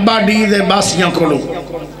نبا ڈی دے باسیاں کھولو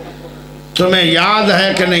تمہیں یاد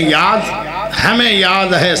ہے کہ نہیں یاد ہمیں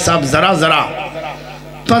یاد ہے سب ذرا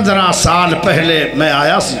 15 سال پہلے میں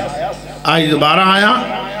آیا سی آج دوبارہ آیا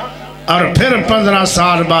اور پھر 15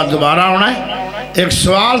 سال بعد دوبارہ ہونا ہے ایک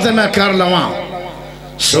سوال سے میں کر لواں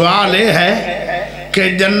سوال یہ ہے کہ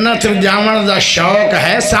جنت جاون دا شوق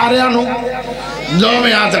ہے سارے انہوں دو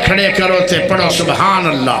میں ہاتھ کھڑے کرو تے پڑھو سبحان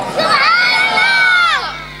اللہ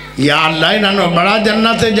یا اللہ انہوں بڑا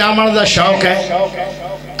جنت جاون دا شوق ہے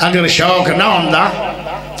اگر شوق نہ ہوندہ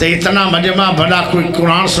تو اتنا مجمع بڑا کوئی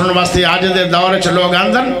قرآن سنن واسطے آج دے دور چ لوگ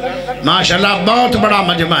اندر ماشاءاللہ بہت بڑا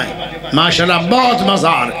مجمع ہے ماشاءاللہ بہت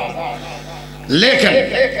مزار ہے لیکن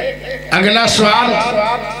اگلا سوال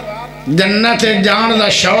جنت جان دا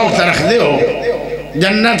شوق رکھ دے ہو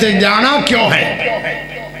جنت جانا کیوں ہے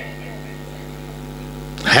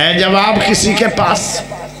جواب کسی کے پاس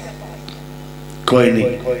کوئی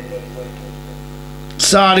نہیں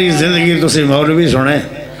ساری زندگی تسی مولوی سنے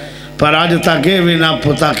پر آج تک یہ بھی نہ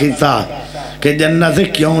پتا کیتا کہ جنت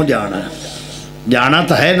کیوں جانا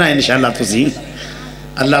تو ہے نا انشاءاللہ تسی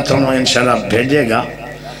اللہ تمہیں انشاءاللہ بھیجے گا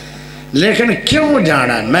لیکن کیوں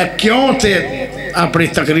جانا ہے میں کیوں تے اپنی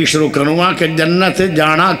تقریر شروع کروں گا کہ جنت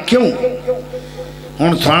جانا کیوں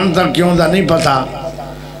ہن تھوڑا تک کیوں دا نہیں پتا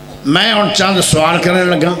میں ہن چند سوال کرنے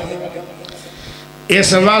لگا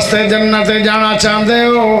اس واسطے جنت جانا چاہتے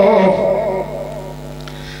ہو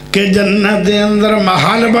کہ جنت دے اندر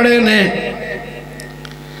محل بڑے نے،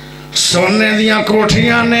 سونے دیاں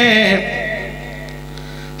کوٹھیاں نے،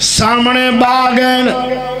 سامنے باغ ہیں،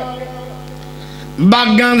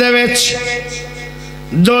 باغاں دے وچ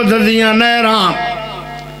دودھ دیاں نہراں،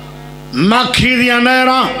 مکھی دیاں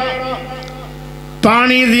نہراں،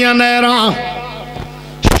 پانی دیاں نہراں،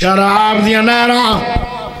 شراب دیاں نہراں،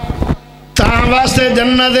 تاں واسطے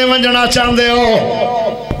جنت وجنا چاہتے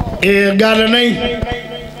ہو، یہ گل نہیں۔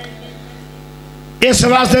 اس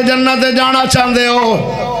واسطے جنت جانا چاہتے ہو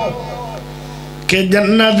کہ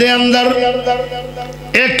جنت دے اندر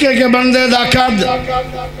ایک ایک بندے دا قد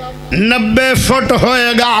 90 فٹ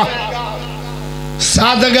ہوئے گا،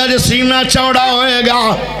 7 گج سینہ چوڑا ہوئے گا،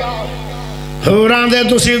 حوراں دے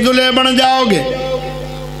تسی دلے بن جاؤ گے۔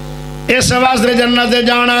 اس واسطے جنت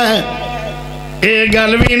جانا ہے، یہ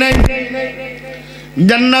گل بھی نہیں۔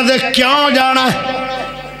 جنت کیوں جانا ہے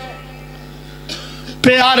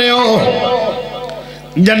پیارے ہو؟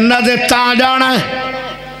 جنت تاں جانا ہے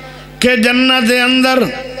کہ جنت دے اندر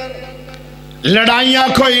لڑائیاں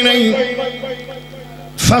کوئی نہیں،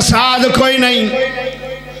 فساد کوئی نہیں،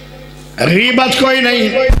 غیبت کوئی نہیں،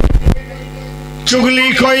 چگلی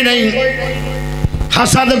کوئی نہیں،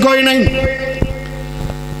 حسد کوئی نہیں،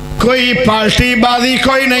 کوئی پارٹی بازی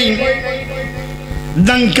کوئی نہیں،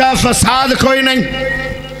 دنکا فساد کوئی نہیں،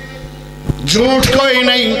 جھوٹ کوئی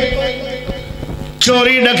نہیں،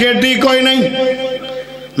 چوری ڈکیٹی کوئی نہیں۔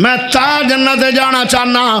 میں تا جنت جانا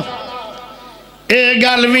چاہنا، اے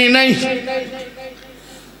گل بھی نہیں۔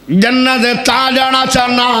 جنت تا جانا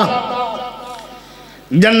چاہنا،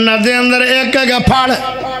 جنت دے اندر ایک ایک پھڑ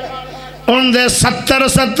ان دے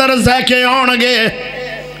 70 ذائقے ہونگے،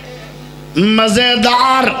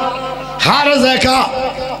 مزیدار، ہر ذائقہ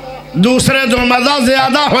دوسرے تو مزہ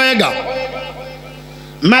زیادہ ہوئے گا۔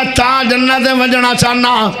 میں تا جنت وجنا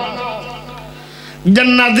چاہنا،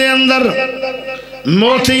 جنت دے اندر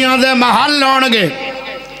موتیاں دے محل ہونگے،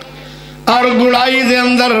 اور گڑائی دے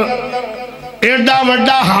اندر ایڈا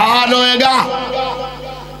وڈا حال ہوئے گا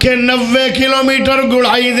کہ 90 کلومیٹر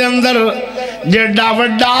گڑائی دے اندر جیڈا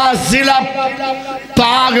وڈا ضلع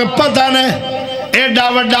پاک پتن ہے، ایڈا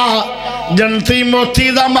وڈا جنتی موتی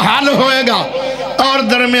دا محل ہوئے گا، اور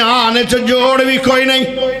درمیان جوڑ بھی کوئی نہیں۔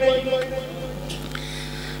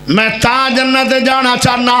 میں تا جنت جانا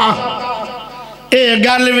چاہنا، اے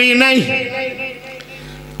گل بھی نہیں۔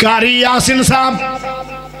 قاری یاسین صاحب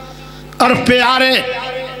اور پیارے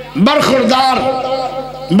برخوردار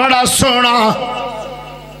بڑا سونا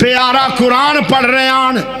پیارا قرآن پڑھ رہے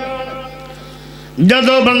ہیں،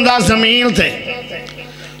 جدو بندہ زمین تے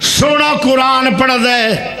سونا قرآن پڑھ دے،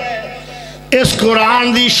 اس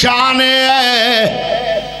قرآن دی شان ہے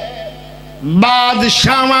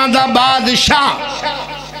بادشاہاں دا بادشاہ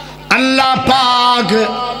اللہ پاک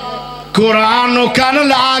قرآن نو کن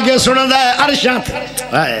لا کے سن دے عرشاں تے۔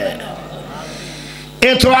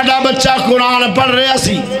 اے تھوڑا بچہ قرآن پڑھ رہا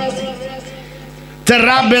سی تے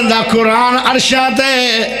رب دا قرآن عرشاں تے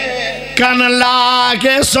کن لا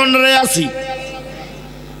کے سن رہا سی۔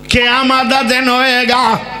 قیامت دا دن ہوئے گا،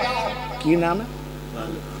 کی نام ہے؟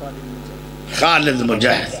 خالد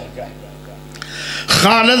مجاہد۔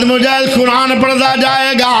 خالد مجاہد قرآن پڑھتا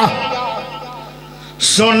جائے گا،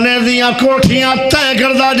 سونے دیاں کوٹھیاں طے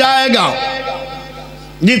کرتا جائے گا،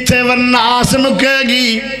 جتھے والناس مکے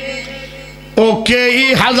گی اوکے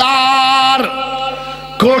ہی 1000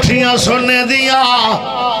 کوٹھیاں سونے دیاں،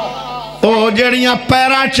 او جڑیاں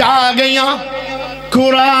پیراں چاہ گئیاں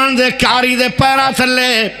قرآن دے قاری دے پیراں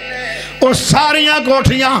تھلے، او ساریاں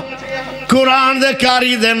کوٹھیاں قرآن دے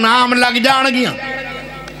قاری دے نام لگ جان گیاں۔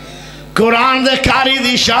 قرآن دے قاری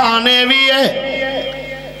دی شانے بھی ہے،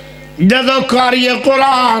 جدو قاری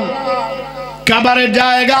قرآن قبر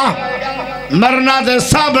جائے گا، مرنا دے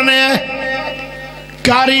سب نے،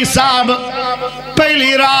 قاری صاحب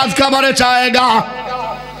پہلی رات قبر چاہے گا،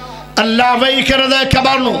 اللہ وہی کر دے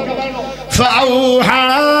قبر نو، فَأَوْحَا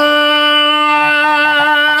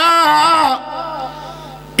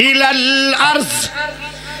إِلَى الْأَرْضِ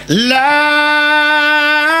لَا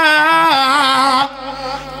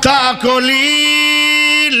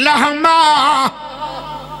تَأْكُلِي لَحْمًا۔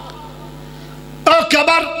 او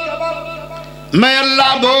قبر میں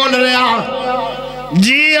اللہ بول رہا،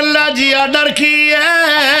 جی اللہ جی آڈر کی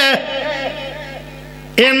ہے،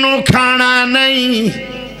 انہوں کھانا نہیں،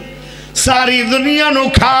 ساری دنیا نو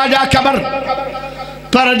کھا جا قبر،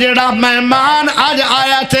 پر جڑا مہمان آج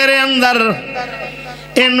آیا تیرے اندر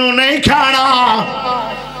انہوں نہیں کھانا۔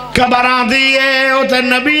 قبران دیئے ہوتے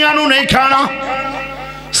نبیاں نو نہیں کھانا،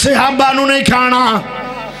 صحابہ نو نہیں کھانا،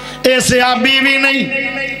 اے صحابی بھی نہیں،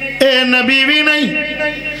 اے نبی بھی نہیں،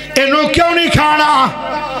 انہوں کیوں نہیں کھانا؟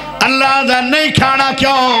 اللہ دا نہیں کھانا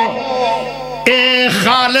کیوں؟ اے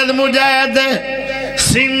خالد مجاہد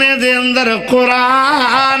سینے دے اندر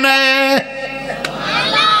قرآن ہے،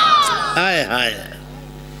 آئے آئے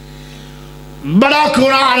بڑا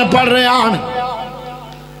قرآن پڑھ رہے ہیں۔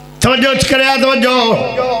 توجہ کریا توجہ،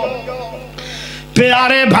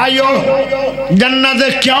 پیارے بھائیو، جنت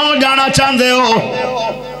کیوں جانا چاہتے ہو؟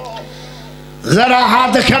 ذرا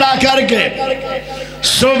ہاتھ کھڑا کر کے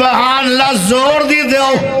سبحان اللہ زور دی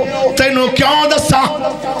دیو، تینوں کیوں دسا؟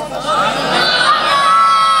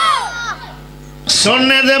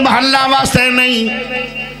 سننے دے محلہ واسطے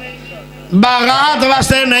نہیں، باغات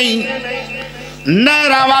واسطے نہیں،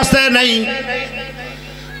 نہرہ واسطے نہیں،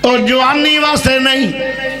 اور جوانی واسطے نہیں،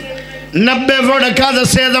 90 فٹ قد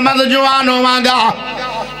سے مد جوان ہوانگا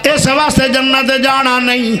اس واسطے جنت جانا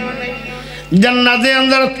نہیں۔ جنت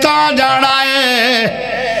اندر تا جانا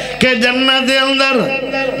ہے کہ جنت اندر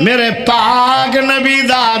میرے پاک نبی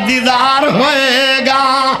دا دیدار ہوئے گا۔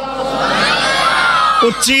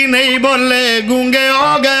 اچھی نہیں بولے، گونگے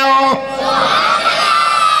ہو گئے ہو،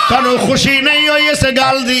 تنو خوشی نہیں ہوئی اس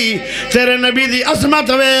گال دی؟ تیرے نبی دی عظمت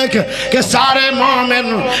ویک کہ سارے مومن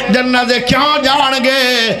جنت کیوں جان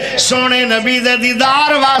گے؟ سونے نبی دے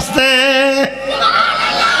دیدار واسطے۔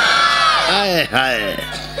 آئے آئے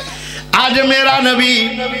آج میرا نبی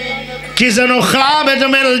کسی نو خواب جو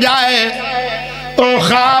مل جائے، او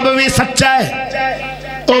خواب بھی سچا ہے،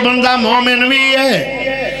 او بندہ مومن بھی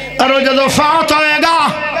ہے، اور جدو فات ہوئے گا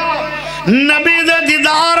نبی دے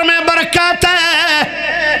دیدار میں برکت ہے،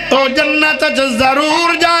 او جنت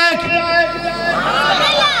ضرور جائے۔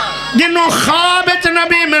 جنہوں خواب اچ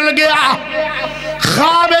نبی مل گیا،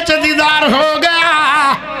 خواب اچ دیدار ہو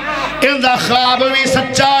گیا، ان دا خواب بھی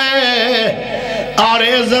سچا ہے، اور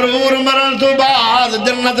یہ ضرور مرن تو بعد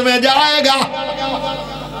جنت میں جائے گا۔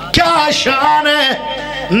 کیا شان ہے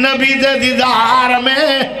نبی دے دیدار میں؟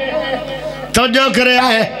 توجہ کرے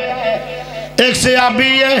آئے، ایک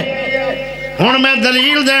صحابی ہے، ہن میں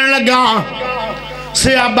دلیل دین لگا،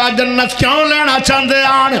 صحابہ جنت کیوں لینا چاہتے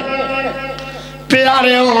آن؟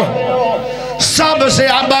 پیارے ہو، سب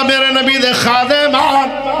صحابہ میرے نبی دے خادم آن،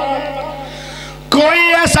 کوئی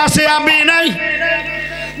ایسا صحابی نہیں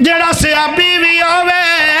جڑا صحابی بھی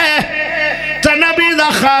ہوئے تو نبی دا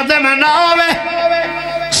خادم نہ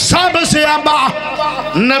ہوئے۔ سب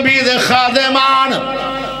صحابہ نبی دے خادمان،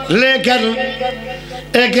 لیکن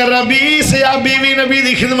ایک ربی صحابی بھی نبی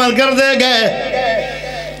دی خدمت کر دے گئے۔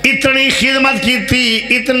 اتنی خدمت کی تھی،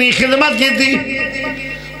 اتنی خدمت کی تھی،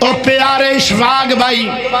 اور پیارے اشفاق بھائی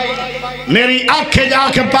میری آنکھ جا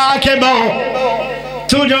کے پا کے بہو،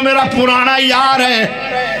 تو جو میرا پرانا یار ہے،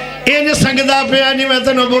 انج سنگدہ پہ آنی میں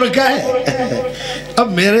تنو برکہ ہے،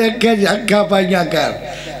 اب میرے اکھے جھکا پائیاں کر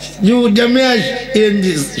جو جمعہ انج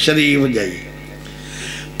شریف جائی۔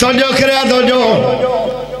 تو جو کریا تو جو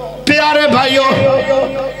پیارے بھائیو،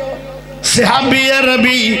 صحابی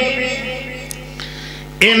ربی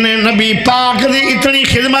انہیں نبی پاک دی اتنی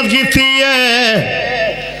خدمت کی تھی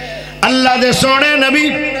ہے، اللہ دے سونے نبی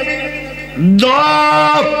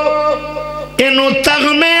دعا انہوں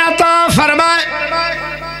تغمے عطا فرمائے۔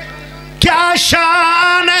 کیا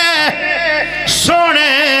شان ہے سونے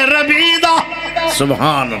ربی دا،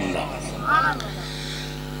 سبحان اللہ۔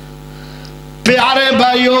 پیارے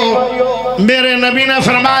بھائیو، میرے نبی نے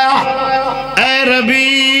فرمایا، اے ربی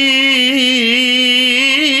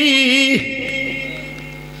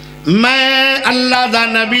میں اللہ دا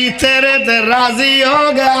نبی تیرے تے راضی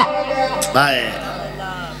ہو گیا۔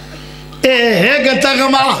 ایک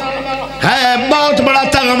تغمہ ہے، بہت بڑا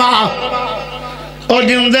تغمہ، اور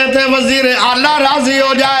جندے تے وزیر اعلیٰ راضی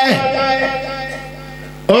ہو جائے،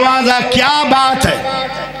 وعدہ کیا بات ہے؟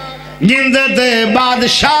 جندے تے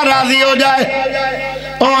بادشاہ راضی ہو جائے،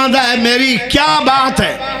 وعدہ ہے میری کیا بات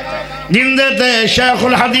ہے؟ جندے تے شیخ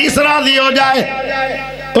الحدیث راضی ہو جائے،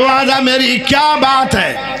 وعدہ میری کیا بات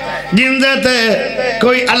ہے؟ جندے تے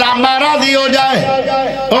کوئی علامہ راضی ہو جائے،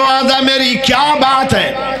 وعدہ میری کیا بات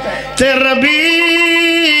ہے؟ تے ربی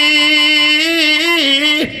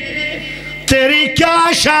تیری کیا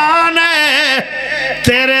شان ہے؟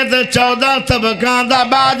 تیرے تے 14 طبقان دا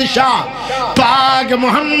بادشاہ پاک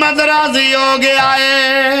محمد راضی ہو گیا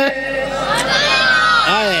ہے۔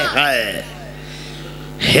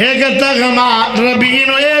 ایک تغمہ ربی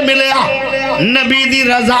نو اے ملیا، نبی دی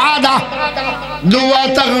رضا دا۔ دعا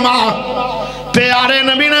تغمہ پیارے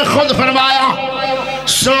نبی نے خود فرمایا،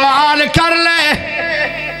 سوال کر لے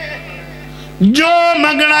جو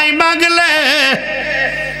مگنا ہی مگ لے،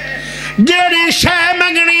 جیڑی شے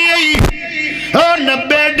مگنی ہے او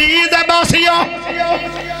 90 ڈی دے باسیو،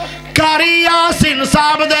 قاری یاسین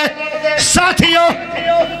صاحب دے ساتھیوں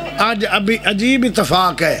آج ابھی عجیب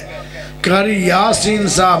اتفاق ہے، قاری یاسین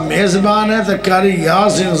صاحب میزبان ہے تو قاری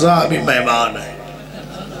یاسین صاحب بھی مہمان ہے۔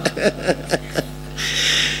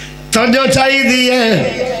 تو جو چاہیے دیئے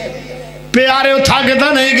پیارے تھکتا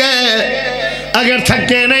نہیں گئے، اگر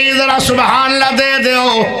تھکے نہیں ذرا سبحان اللہ دے دیو،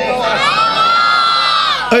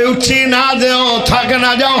 اچھی نہ دیو، تھک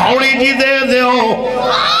نہ جاؤ ہوڑی جی دے دیو۔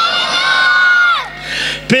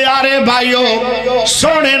 پیارے بھائیو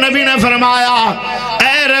سونے نبی نے فرمایا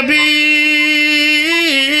اے ربی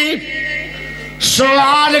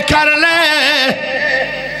سوال کر لے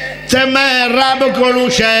تے میں رب کو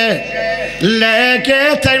شے لے کے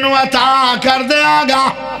تینوں عطا کر دیا گا۔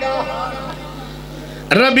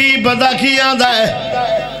 ربی پتہ کیا دے،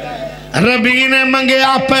 ربی نے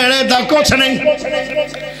منگیا پہلے تھا کچھ نہیں،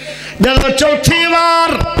 جب چوتھی بار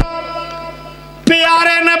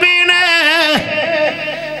پیارے نبی نے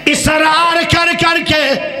اصرار کر کر کے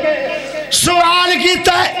سوال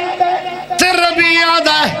کیتا ہے تے ربی یاد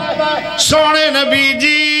ہے سونے نبی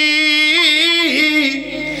جی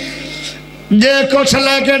جے کچھ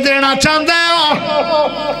لے کے دینا چاہتے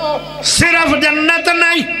ہو صرف جنت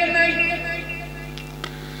نہیں۔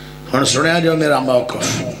 ہن سنیا جو میرا موقف،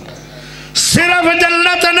 صرف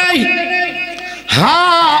جنت نہیں،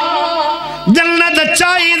 ہاں جنت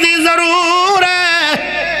چاہیے دی ضرور ہے،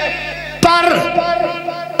 پر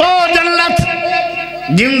او جنت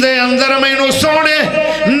جن دے اندر میں نو سونے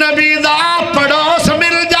نبی دا پڑوس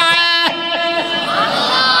مل جائے۔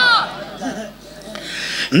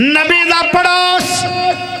 نبی دا پڑوس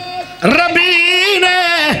ربی نے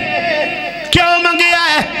کیوں منگیا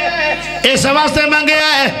ہے؟ اس واسطے منگیا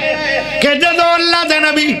ہے کہ جدو اللہ دے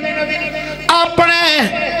نبی اپنے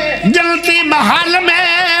جنتی محل میں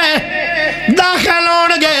داخل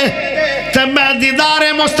ہون گے تو میں دیدار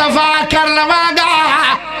مصطفیٰ کر لواں گا۔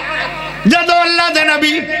 جدو اللہ دے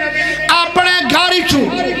نبی اپنے گھر چو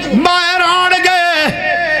باہر ہون گے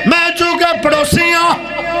میں چونکہ پڑوسی ہوں،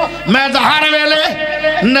 میں تو ہر ویلے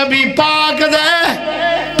نبی پاک دے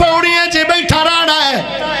پوڑیاں چی بیٹھا رہنا ہے،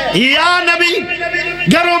 یا نبی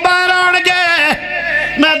گھروں باہر ہون گے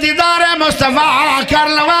میں دیدار مصطفیٰ کر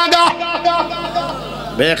لواں گا۔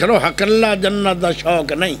 بیخ لو حق اللہ جنت دا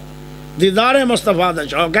شوق نہیں، دیدار مصطفیٰ دا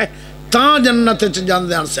شوق ہے، تاں جنت چ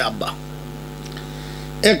جاندے ہیں صحابہ۔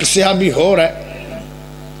 ایک صحابی ہو رہا ہے،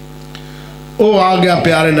 وہ آ گیا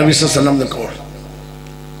پیارے نبی صلی اللہ علیہ وسلم دے کول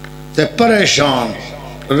تے پریشان،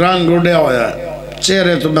 رنگ اڑیا ہویا ہے،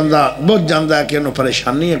 چہرے تو بندہ بہت جاندہ ہے کہ انہوں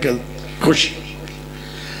پریشانی ہے کہ خوشی۔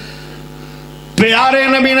 پیارے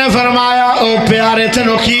نبی نے فرمایا او پیارے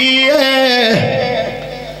تنو کیے،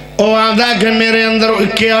 او آدھا کہ میرے اندر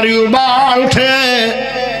کیاری ابال اٹھے،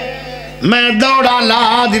 میں دوڑا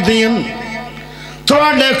لا دیتی ہوں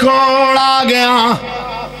تھوڑے کوڑ آ گیا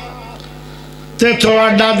تے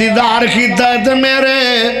تھوڑا دیدار کیتا ہے تے میرے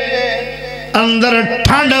اندر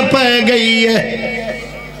ٹھنڈ پہ گئی ہے۔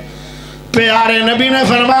 پیارے نبی نے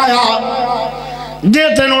فرمایا جے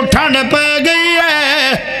تینوں ٹھنڈ پہ گئی ہے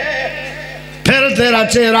پھر تیرا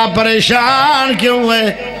چہرہ پریشان کیوں ہے؟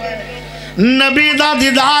 نبی دا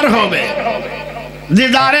دیدار ہوئے،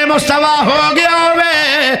 دیدار مصطفیٰ ہو گیا ہوئے،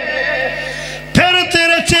 پھر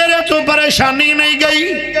تیرے چہرے تو پریشانی نہیں گئی۔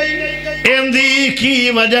 اندھی کی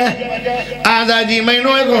وجہ آدھا جی میں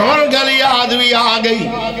نو ایک اور گل یاد بھی آ گئی،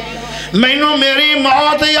 میں نو میری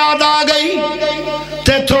موت یاد آ گئی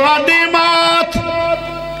تے تھوڑی موت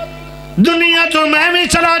دنیا تو میں بھی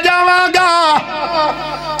چلا جاواں گا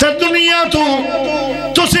تے دنیا تو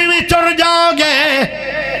تسی بھی چڑھ جاؤ گے،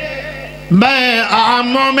 میں عام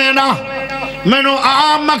مومنہ میں نو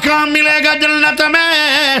عام مقام ملے گا جنت میں،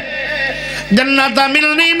 جنت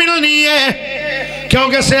ملنی ہے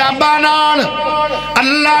کیونکہ صحابہ نال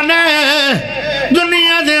اللہ نے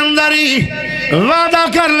دنیا دے اندر ہی وعدہ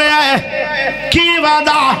کر لیا ہے۔ کی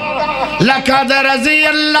وعدہ؟ لَقَدْ رَضِيَ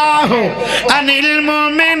اللَّهُ عَنِ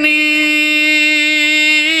الْمُؤْمِنِينَ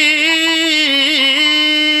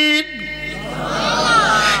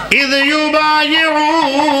إِذْ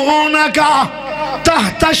يُبَايِعُونَكَ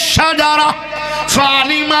تَحْتَ الشَّجَرَةِ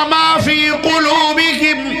فَعَلِمَ مَا فِي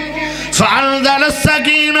قُلُوبِهِمْ فَأَنزَلَ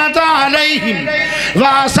السَّكِينَةَ عَلَيْهِمْ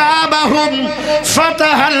وَأَصَابَهُمْ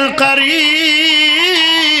فَتْحًا قَرِيبًا۔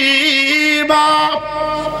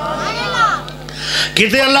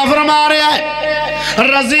 کہتے اللہ فرما رہا ہے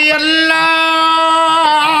رضی اللہ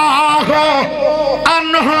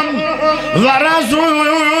عنہم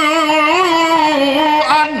ورضوا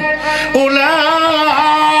عن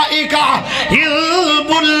اولئک حزب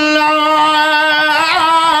اللہ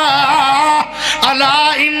الا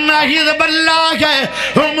ان حزب اللہ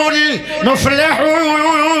هم المفلحون۔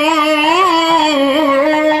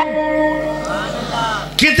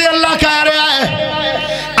 اللہ کہہ رہا ہے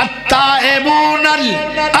التائبون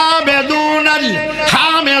العابدون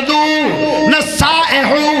الحامدون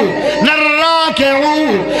السائحون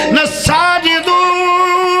الراکعون الساجدون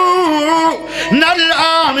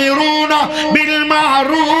الآمرون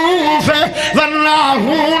بالمعروف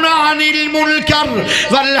والناهون عن المنکر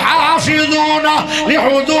والحافظون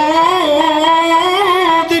لحدود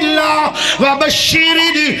اللہ وبشر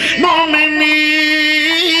المؤمنین۔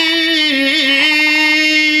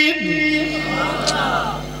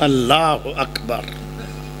 اللہ اکبر۔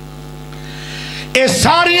 اے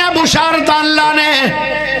ساریاں بشارت اللہ نے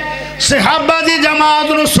صحابہ دی جماعت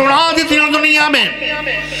نو سنا دیتی دنیا میں،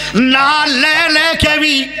 نال لے لے کے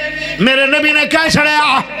بھی میرے نبی نے کہہ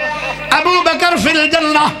چھڑیا ابو بکر فی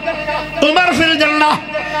الجنہ، عمر فی الجنہ،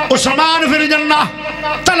 عثمان فی الجنہ،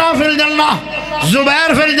 طلحہ فی الجنہ، زبیر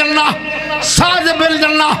فی الجنہ، سعد فی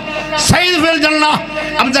الجنہ، سعید فی الجنہ،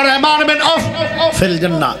 عبد الرحمن بن عوف فی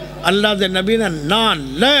الجنہ۔ اللہ دے نبی نے نان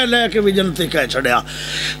لے لے کے بھی جنتی کہہ چھڑیا۔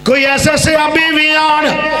 کوئی ایسے صحابی بھی آن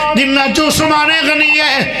جنہ جو عثمان غنی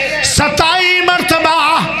ہے 27 مرتبہ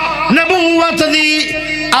نبوت دی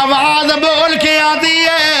آواز بول کے آتی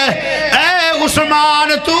ہے اے عثمان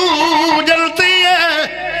تو جلتی ہے۔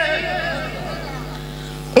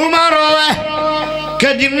 عمر ہوئے کہ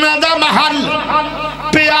جنہ دا محل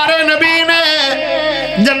پیارے نبی نے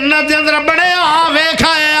جنت دے اندر بڑے آوے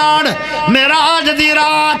کھائے آن معراج دی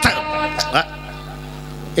رات۔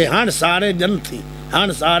 اے ہن سارے جنتی، ہن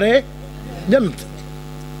سارے جنتی۔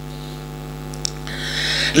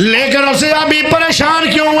 لیکن اسے ابھی پریشان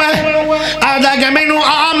کیوں ہے؟ آدھا کہ میں نو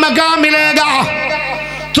عام مقام ملے گا،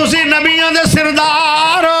 تسی نبیوں دے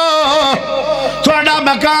سردار ہو، تھوڑا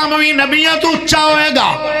مقام بھی نبیوں تو اچھا ہوئے گا۔